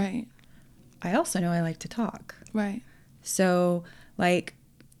listener. Right. I also know I like to talk. Right. So, like,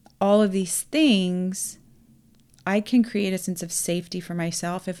 all of these things, I can create a sense of safety for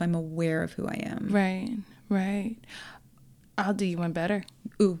myself if I'm aware of who I am. Right. Right. I'll do you one better.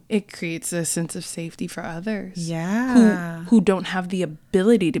 Ooh. It creates a sense of safety for others. Yeah. Who don't have the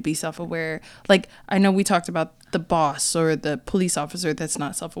ability to be self-aware. Like, I know we talked about the boss or the police officer that's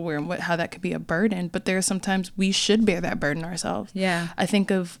not self-aware and how that could be a burden. But there are sometimes we should bear that burden ourselves. Yeah. I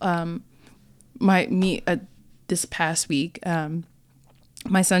think of this past week,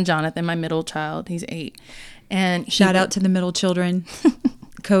 my son Jonathan, my middle child, he's 8, and shout out to the middle children,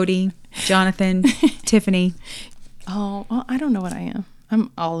 Cody, Jonathan, Tiffany. Oh, well, I don't know what I am. I'm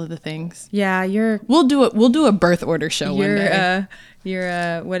all of the things. Yeah, We'll do a birth order show one day.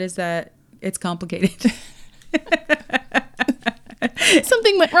 You're what is that? It's complicated.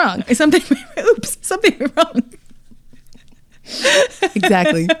 Something went wrong. Something went wrong.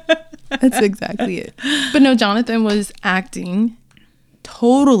 Exactly. That's exactly it. But no, Jonathan was acting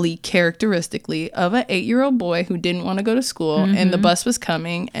totally characteristically of an 8-year-old boy who didn't want to go to school, and the bus was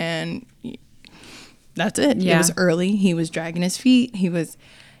coming, and that's it. Yeah. It was early. He was dragging his feet.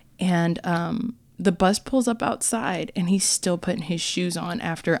 And the bus pulls up outside, and he's still putting his shoes on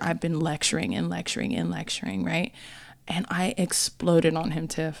after I've been lecturing, right? And I exploded on him,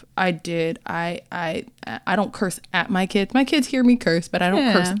 Tiff. I did. I don't curse at my kids. My kids hear me curse, but I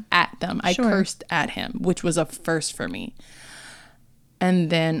don't curse at them. I cursed at him, which was a first for me.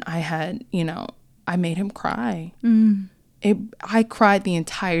 And then I made him cry. I cried the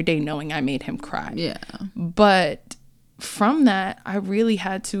entire day knowing I made him cry. Yeah. But from that, I really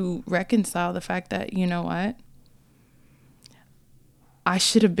had to reconcile the fact that, you know what? I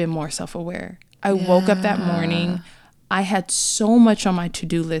should have been more self-aware. I woke up that morning. I had so much on my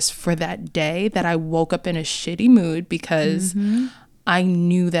to-do list for that day that I woke up in a shitty mood because I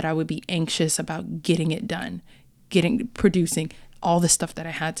knew that I would be anxious about getting it done, producing all the stuff that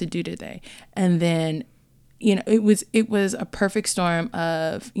I had to do today. And then, it was a perfect storm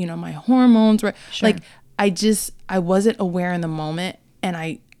of, my hormones were like, I wasn't aware in the moment, and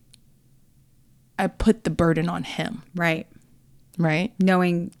I put the burden on him. Right.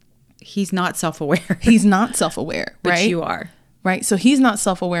 Knowing he's not self-aware. He's not self-aware, right? But you are. Right. So he's not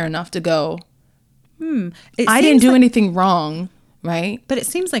self-aware enough to go, I didn't do anything wrong, right? But it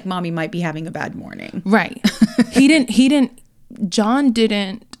seems like mommy might be having a bad morning. Right. John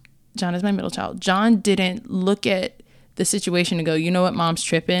is my middle child. John didn't look at the situation and go, you know what, mom's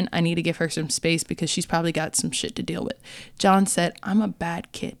tripping. I need to give her some space because she's probably got some shit to deal with. John said, I'm a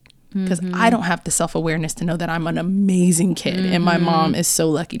bad kid. Because I don't have the self-awareness to know that I'm an amazing kid and my mom is so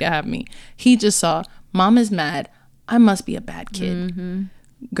lucky to have me. He just saw, mom is mad. I must be a bad kid.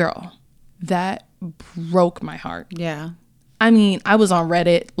 Girl, that broke my heart. Yeah. I mean, I was on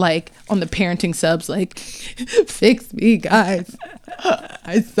Reddit, like on the parenting subs, like, fix me, guys.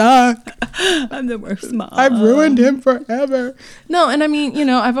 I suck. I'm the worst mom. I've ruined him forever. No, and I mean,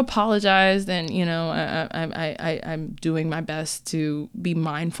 I've apologized, and I'm doing my best to be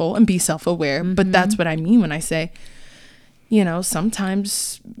mindful and be self-aware. But that's what I mean when I say,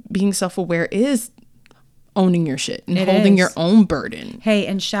 sometimes being self-aware is owning your shit and holding your own burden. Hey,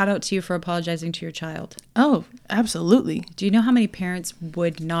 and shout out to you for apologizing to your child. Oh, absolutely. Do you know how many parents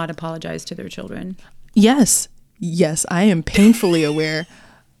would not apologize to their children? Yes, I am painfully aware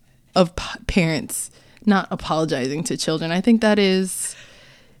of parents not apologizing to children. I think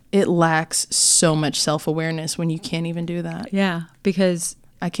it lacks so much self-awareness when you can't even do that. Yeah, because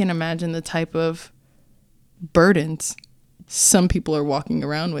I can't imagine the type of burdens some people are walking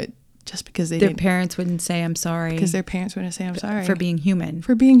around with just because their parents wouldn't say I'm sorry. Because their parents wouldn't say I'm sorry. For being human.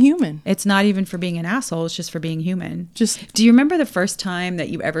 For being human. It's not even for being an asshole. It's just for being human. Just. Do you remember the first time that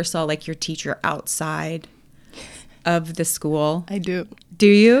you ever saw like your teacher outside of the school? I do. Do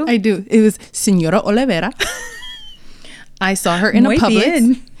you? I do. It was Senora Olivera. I saw her in a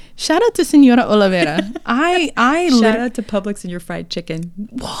Publix. Shout out to Senora Olivera. Shout out to Publix and your fried chicken.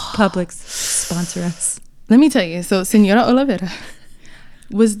 Publix, sponsor us. Let me tell you. So Senora Olivera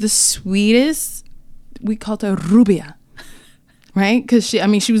was the sweetest. We called her Rubia, right? Because she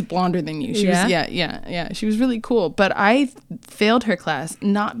was blonder than you. She was she was really cool. But I failed her class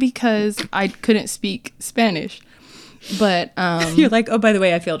not because I couldn't speak Spanish, but you're like, oh, by the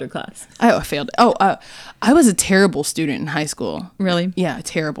way, I failed her class. I failed. I was a terrible student in high school. Really? Yeah,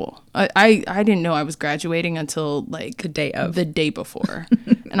 terrible. I didn't know I was graduating until like the day before.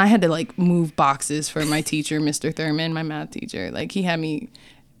 And I had to like move boxes for my teacher, Mr. Thurman, my math teacher. Like he had me,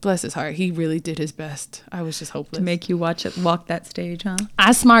 bless his heart, he really did his best. I was just hopeless. To make you walk that stage, huh?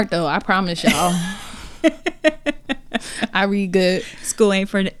 I smart though, I promise y'all. I read good. School ain't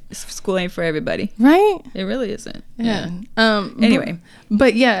for everybody. Right? It really isn't. Yeah. Anyway.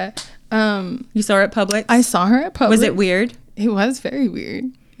 But yeah. You saw her at Publix? I saw her at Publix. Was it weird? It was very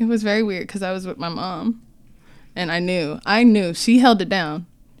weird. It was very weird because I was with my mom. And I knew she held it down.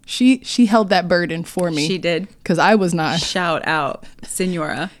 She held that burden for me. She did. Because I was not. Shout out,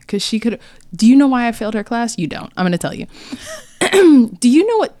 Senora. Because she could. Do you know why I failed her class? You don't. I'm going to tell you. Do you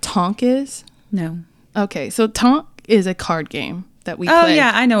know what Tonk is? No. Okay, so Tonk is a card game that we play. Oh,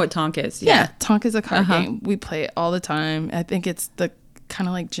 yeah, I know what Tonk is. Yeah, Tonk is a card game. We play it all the time. I think it's the kind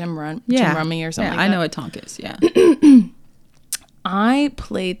of like Gym Rummy or something like that. I know what Tonk is, yeah. I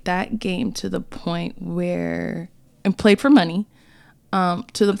played that game to the point where, and played for money, to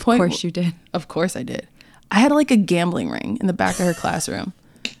the point. Of course you did. Of course I did. I had like a gambling ring in the back of her classroom.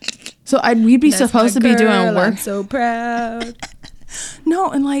 So we'd be supposed to be doing work. I'm so proud. No,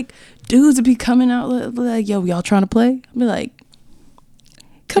 and like dudes would be coming out like, yo, y'all trying to play? I'd be like,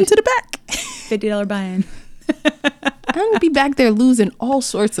 come to the back. $50 buy-in. I'm going to be back there losing all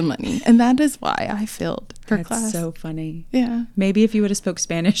sorts of money. And that is why I failed her class. That's so funny. Yeah. Maybe if you would have spoke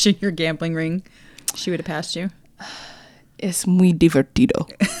Spanish in your gambling ring, she would have passed you. Es muy divertido.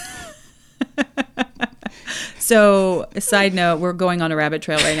 So, a side note, we're going on a rabbit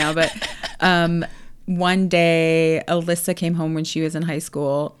trail right now, but one day Alyssa came home when she was in high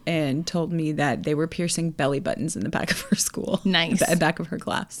school and told me that they were piercing belly buttons in the back of her school. Nice. The back of her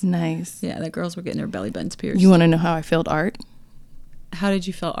class. Nice. Yeah, the girls were getting their belly buttons pierced. You want to know how I failed art? How did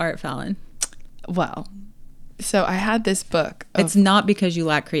you feel art, Fallon? Well, so I had this book. It's not because you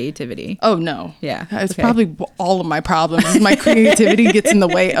lack creativity. Oh, no. Yeah. It's probably all of my problems. My creativity gets in the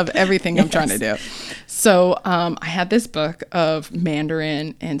way of everything I'm trying to do. So I had this book of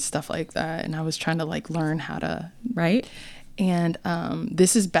Mandarin and stuff like that. And I was trying to like learn how to. Right. And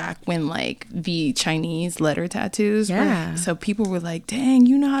this is back when like the Chinese letter tattoos. Yeah. So people were like, dang,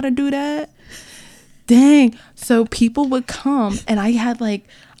 you know how to do that? Dang. So people would come and I had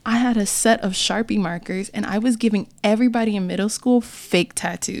a set of Sharpie markers and I was giving everybody in middle school fake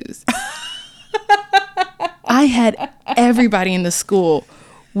tattoos. I had everybody in the school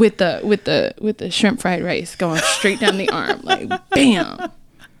with the shrimp fried rice going straight down the arm, like bam.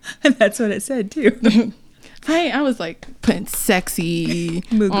 And that's what it said too. Right? I was like putting sexy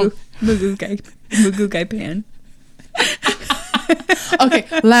Mugu guy pan. Okay,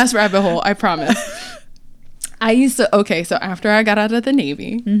 last rabbit hole, I promise. So after I got out of the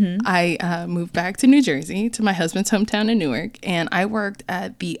Navy, I moved back to New Jersey, to my husband's hometown in Newark, and I worked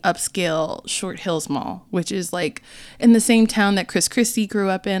at the upscale Short Hills Mall, which is like in the same town that Chris Christie grew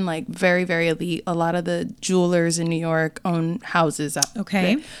up in, like very, very elite. A lot of the jewelers in New York own houses out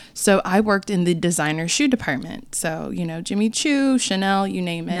there. So I worked in the designer shoe department. So, you know, Jimmy Choo, Chanel, you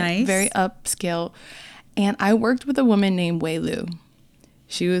name it. Nice. Very upscale. And I worked with a woman named Wei Lu.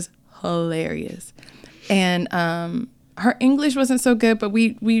 She was hilarious. And her English wasn't so good, but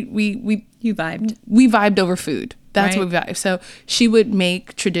you vibed. We vibed over food. That's right. what we vibed. So she would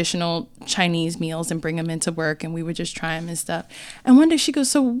make traditional Chinese meals and bring them into work, and we would just try them and stuff. And one day she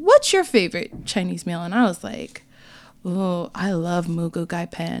goes, "So what's your favorite Chinese meal?" And I was like, "Oh, I love mugu gai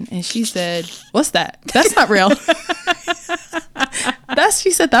pan." And she said, "What's that? That's not real."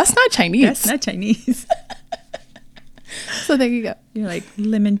 She said, "That's not Chinese. That's not Chinese." So there you go. You're like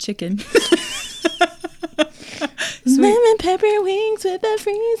lemon chicken. Lemon pepper wings with a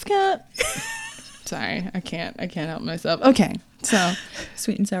freeze cup. Sorry, I can't help myself. Okay, so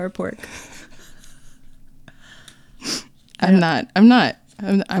Sweet and sour pork. I'm gonna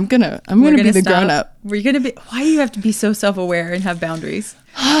be the grown up. We're gonna be. Why do you have to be so self-aware and have boundaries?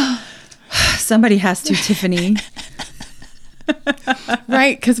 Somebody has to, Tiffany.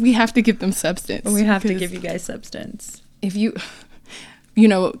 Right, because we have to give them substance. We have to give you guys substance. If you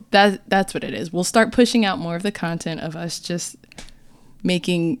know, that's what it is. We'll start pushing out more of the content of us just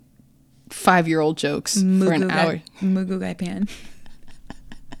making 5-year-old jokes for an hour. Mugu gai pan.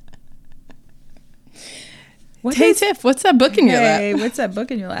 Tiff, what's that book in your lap? Hey, what's that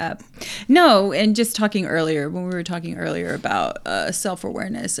book in your lap? No, and just talking earlier, when we were talking earlier about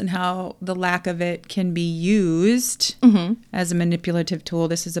self-awareness and how the lack of it can be used as a manipulative tool.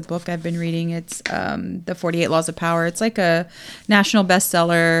 This is a book I've been reading. It's The 48 Laws of Power. It's like a national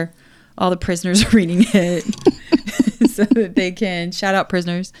bestseller. All the prisoners are reading it so that they can shout out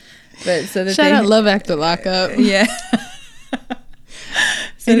prisoners. But so that shout out Love After Lockup. Yeah.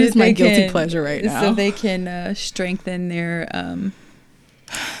 So it is my guilty pleasure right now. So they can strengthen their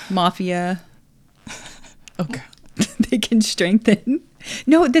mafia. Okay. They can strengthen.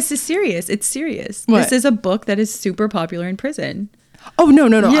 No, this is serious. It's serious. What? This is a book that is super popular in prison. Oh, no.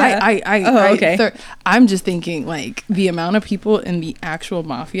 Yeah. Okay. I'm just thinking like the amount of people in the actual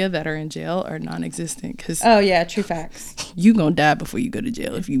mafia that are in jail are non-existent. Cause oh, yeah. True facts. You gonna die before you go to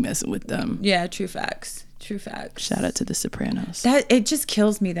jail if you messing with them. Yeah. True facts. True facts. Shout out to The Sopranos. That it just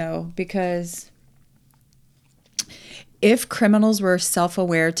kills me though, because if criminals were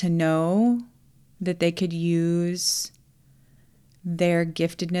self-aware to know that they could use their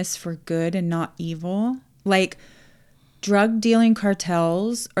giftedness for good and not evil. Like, drug dealing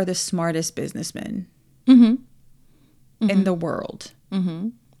cartels are the smartest businessmen in the world. Mm-hmm.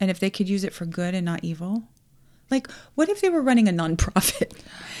 And if they could use it for good and not evil, like, what if they were running a nonprofit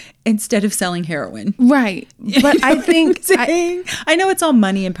instead of selling heroin? Right. But I think I know it's all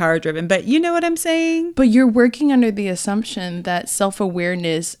money and power driven, but you know what I'm saying? But you're working under the assumption that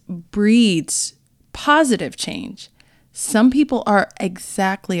self-awareness breeds positive change. Some people are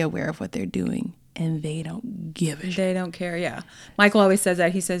exactly aware of what they're doing and they don't give a shit. They don't care. Yeah. Michael always says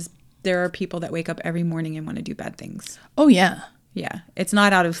that. He says there are people that wake up every morning and want to do bad things. Oh, yeah. Yeah. It's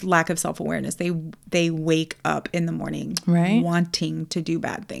not out of lack of self-awareness. They wake up in the morning wanting to do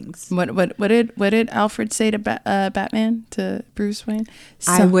bad things. What did Alfred say to Batman, to Bruce Wayne?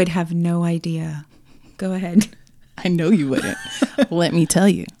 I would have no idea. Go ahead. I know you wouldn't. Let me tell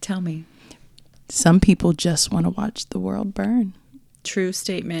you. Tell me. Some people just want to watch the world burn. True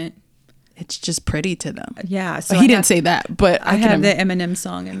statement. It's just pretty to them. Yeah. So he didn't say that, but I have the Eminem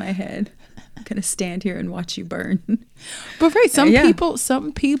song in my head. I'm gonna stand here and watch you burn. But right,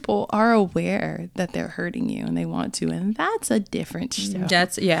 some people are aware that they're hurting you and they want to, and that's a different show.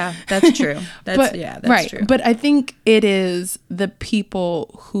 That's true. That's true. But I think it is the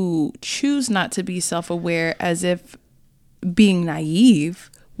people who choose not to be self-aware, as if being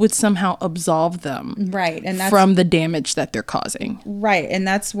naive would somehow absolve them, right, and from the damage that they're causing. Right, and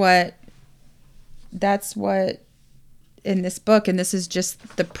that's what in this book, and this is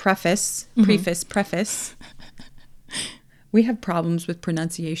just the preface. We have problems with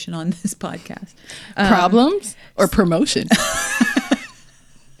pronunciation on this podcast. Problems or promotion?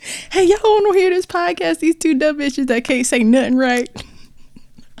 Hey, y'all want to hear this podcast? These two dumb bitches that can't say nothing right.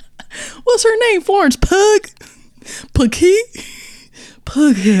 What's her name? Florence Pug? Puggy?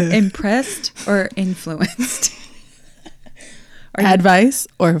 Pug. Impressed or influenced? Advice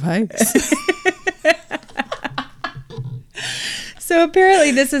or vice? So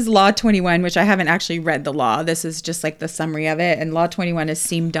apparently this is Law 21, which I haven't actually read the law. This is just like the summary of it. And Law 21 is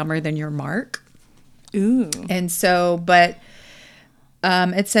seem dumber than your mark. Ooh. And so, but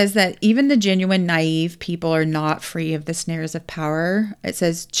it says that even the genuine naive people are not free of the snares of power. It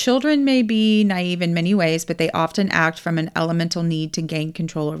says children may be naive in many ways, but they often act from an elemental need to gain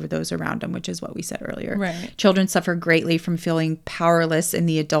control over those around them, which is what we said earlier. Right. Children suffer greatly from feeling powerless in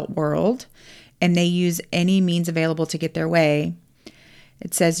the adult world, and they use any means available to get their way.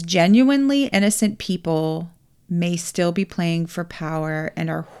 It says genuinely innocent people may still be playing for power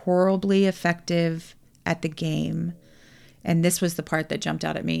and are horribly effective at the game. And this was the part that jumped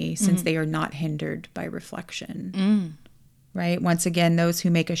out at me, since they are not hindered by reflection. Right? Once again, those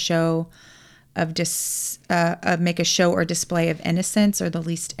who make a show or display of innocence are the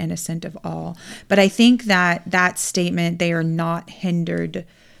least innocent of all. But I think that statement, they are not hindered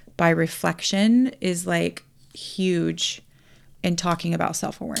by reflection, is like huge in talking about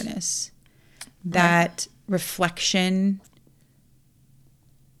self-awareness. That reflection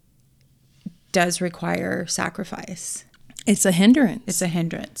does require sacrifice. It's a hindrance. It's a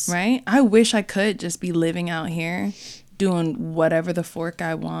hindrance. Right? I wish I could just be living out here doing whatever the fork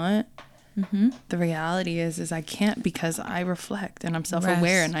I want. Mm-hmm. The reality is I can't, because I reflect and I'm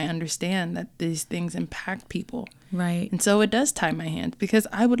self-aware and I understand that these things impact people. Right. And so it does tie my hands, because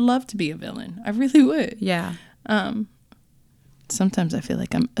I would love to be a villain. I really would. Yeah. Sometimes I feel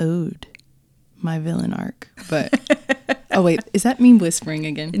like I'm owed my villain arc, but oh wait, is that me whispering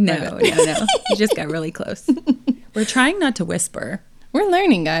again? No. You just got really close. We're trying not to whisper. We're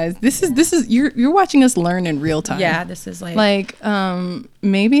learning, guys. This is you're watching us learn in real time. Yeah, this is like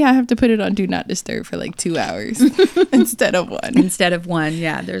maybe I have to put it on do not disturb for like 2 hours instead of one.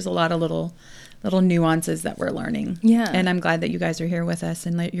 Yeah, there's a lot of little nuances that we're learning. Yeah. And I'm glad that you guys are here with us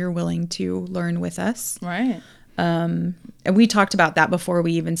and that you're willing to learn with us. Right. And we talked about that before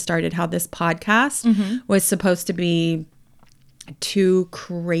we even started, how this podcast was supposed to be two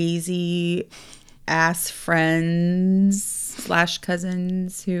crazy ass friends /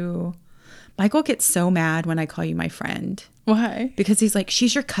 cousins who... Michael gets so mad when I call you my friend. Why? Because he's like,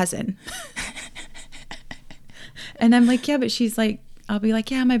 she's your cousin. And I'm like, yeah, but she's like, I'll be like,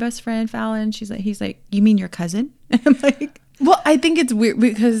 yeah, my best friend Fallon. He's like, you mean your cousin? And I'm like, well, I think it's weird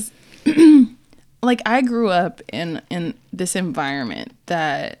because like I grew up in this environment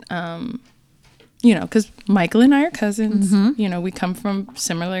that, because Michael and I are cousins, we come from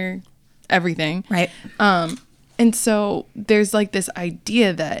similar everything. Right. And so there's like this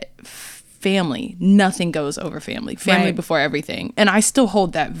idea that family, nothing goes over family Right. before everything. And I still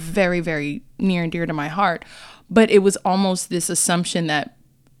hold that very, very near and dear to my heart. But it was almost this assumption that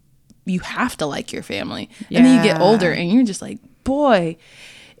you have to like your family. And then you get older and you're just like, boy,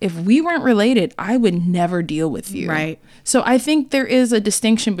 if we weren't related, I would never deal with you. Right. So I think there is a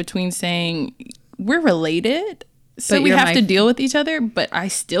distinction between saying we're related, so But we you're have my- to deal with each other, but I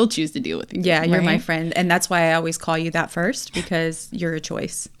still choose to deal with you. Yeah, you're my right? friend. And that's why I always call you that first, because you're a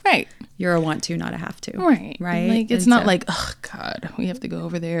choice. Right. You're a want to, not a have to. Right. Right. Like, it's And not so- like, oh, God, we have to go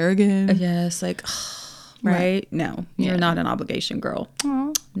over there again. Yes, like, right? No, you're Yeah. not an obligation girl.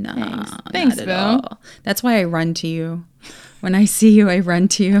 Aw, No, Thanks, not at Bill. all. That's why I run to you. When I see you, I run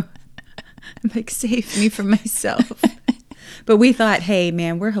to you. I'm like, save me from myself. But we thought, hey,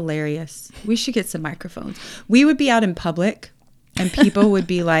 man, we're hilarious. We should get some microphones. We would be out in public and people would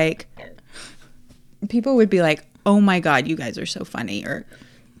be like, oh my God, you guys are so funny. Or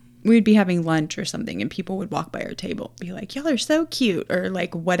we'd be having lunch or something and people would walk by our table and be like, y'all are so cute, or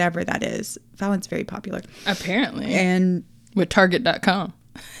like whatever that is. That one's very popular. Apparently. And With Target.com.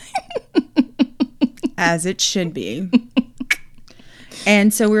 as it should be.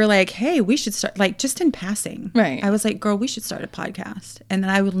 And so we were like, hey, we should start, like, just in passing. Right. I was like, girl, we should start a podcast. And then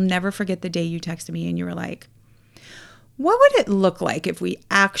I will never forget the day you texted me and you were like, what would it look like if we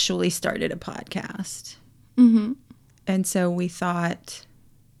actually started a podcast? Mm-hmm. And so we thought,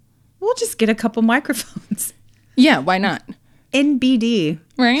 we'll just get a couple microphones. Yeah, why not? NBD.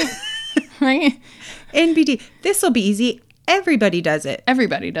 Right? Right? NBD. This will be easy. Everybody does it.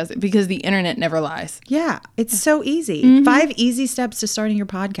 Everybody does it because the internet never lies. Yeah. It's so easy. 5 easy steps to starting your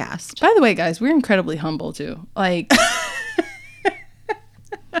podcast. By the way, guys, we're incredibly humble too. Like,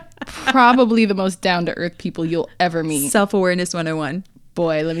 probably the most down-to-earth people you'll ever meet. Self-awareness 101.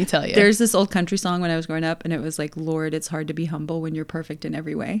 Boy, let me tell you. There's this old country song when I was growing up, and it was like, Lord, it's hard to be humble when you're perfect in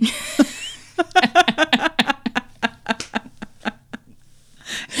every way.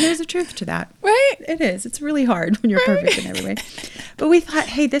 There's a truth to that. Right? It is. It's really hard when you're perfect in every way. But we thought,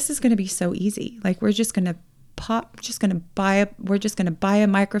 hey, this is going to be so easy. Like, we're just going to we're just going to buy a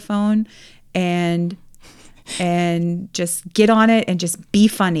microphone and just get on it and just be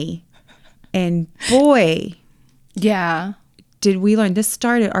funny. And boy, Yeah. did we learn. This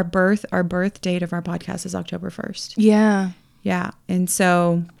started our birth date of our podcast is October 1st. Yeah. Yeah. And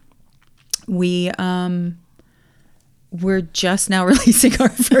so we're just now releasing our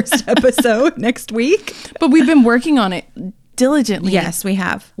first episode next week. But we've been working on it diligently. Yes, we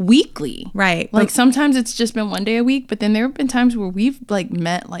have. Weekly. Right. Like, sometimes it's just been one day a week, but then there have been times where we've like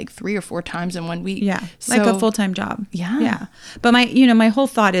met like 3 or 4 times in one week. Yeah. Like So- a full-time job. Yeah. Yeah. But my whole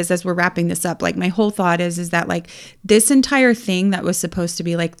thought is, as we're wrapping this up, like my whole thought is that like this entire thing that was supposed to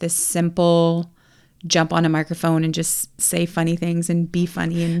be like this simple jump on a microphone and just say funny things and be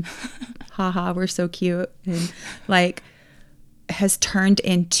funny and haha, we're so cute, and like has turned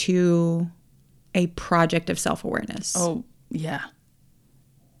into a project of self-awareness. Oh, yeah.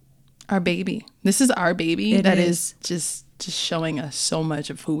 Our baby. This is our baby. It That is. is just showing us so much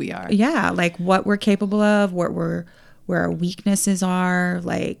of who we are. Yeah, like what we're capable of, where our weaknesses are,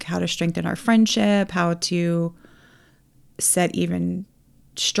 like how to strengthen our friendship, how to set even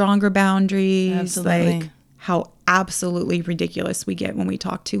stronger boundaries, Absolutely. like how absolutely ridiculous we get when we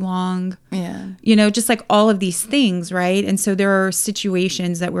talk too long. Yeah. Just like all of these things, right? And so there are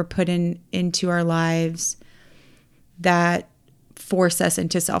situations that we're put into our lives that force us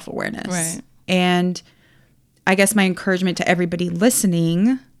into self-awareness. Right. And I guess my encouragement to everybody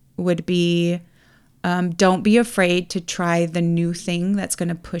listening would be, don't be afraid to try the new thing that's going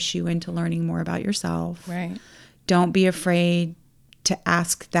to push you into learning more about yourself. Right. Don't be afraid to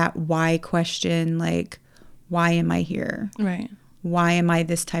ask that why question, like, why am I here? Right. Why am I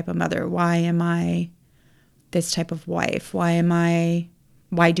this type of mother? Why am I this type of wife? Why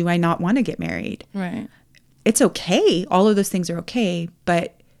do I not want to get married? Right. It's okay. All of those things are okay.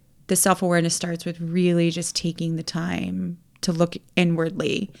 But the self-awareness starts with really just taking the time to look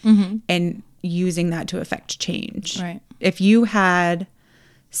inwardly and using that to affect change. Right. If you had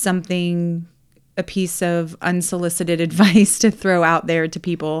a piece of unsolicited advice to throw out there to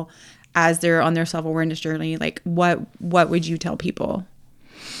people as they're on their self-awareness journey, like what would you tell people?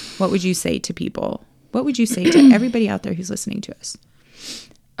 What would you say to people? What would you say to everybody out there who's listening to us?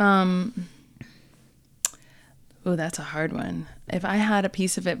 Oh, that's a hard one. If I had a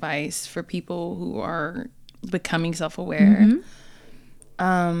piece of advice for people who are becoming self-aware,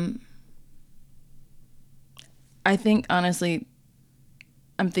 I think honestly,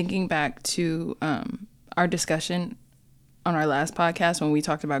 I'm thinking back to our discussion on our last podcast when we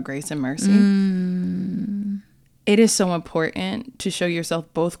talked about grace and mercy. It is so important to show yourself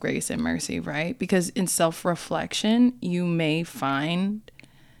both grace and mercy, right? Because in self-reflection, you may find,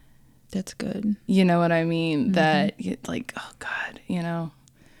 That's good. you know what I mean, that like, oh God,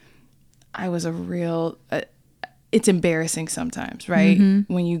 I was a real, it's embarrassing sometimes, right?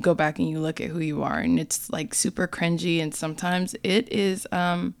 When you go back and you look at who you are, and it's like super cringy, and sometimes it is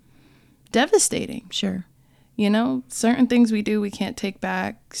devastating. Sure. You know, certain things we do we can't take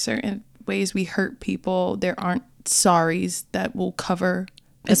back. Certain ways we hurt people, there aren't sorries that will cover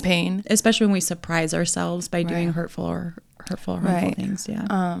the pain. Especially when we surprise ourselves by doing hurtful or harmful things.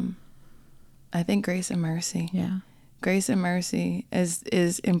 Yeah. I think grace and mercy. Yeah. Grace and mercy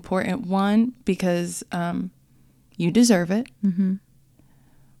is important. One, because you deserve it.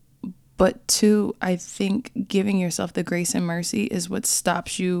 But two, I think giving yourself the grace and mercy is what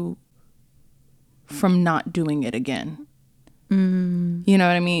stops you from not doing it again. You know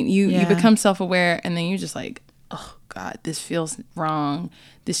what I mean? You become self-aware, and then you're just like, oh God, this feels wrong.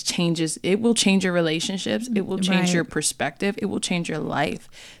 This changes. It will change your relationships. It will change your perspective. It will change your life.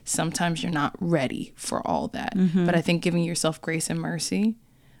 Sometimes you're not ready for all that. But I think giving yourself grace and mercy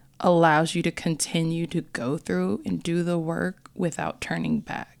allows you to continue to go through and do the work without turning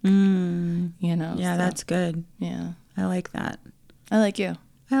back. You know? Yeah, so, that's good. Yeah. I like that. I like you.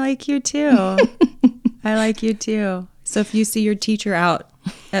 I like you too. I like you too. So if you see your teacher out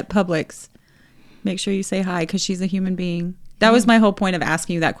at Publix, make sure you say hi, because she's a human being. That was my whole point of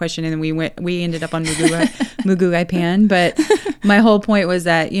asking you that question, and then we ended up on Mugugai Pan. But my whole point was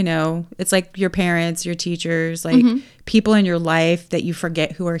that, you know, it's like your parents, your teachers, like people in your life that you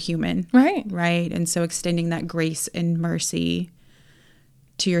forget who are human. Right. And so extending that grace and mercy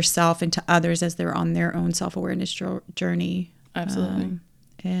to yourself and to others as they're on their own self-awareness journey. Absolutely.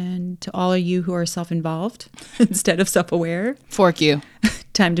 And to all of you who are self-involved instead of self-aware, Fork you.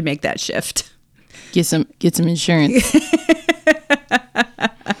 time to make that shift. Get some insurance.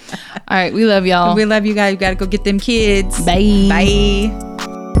 All right, we love y'all. We love you guys. You got to go get them kids. Bye. Bye.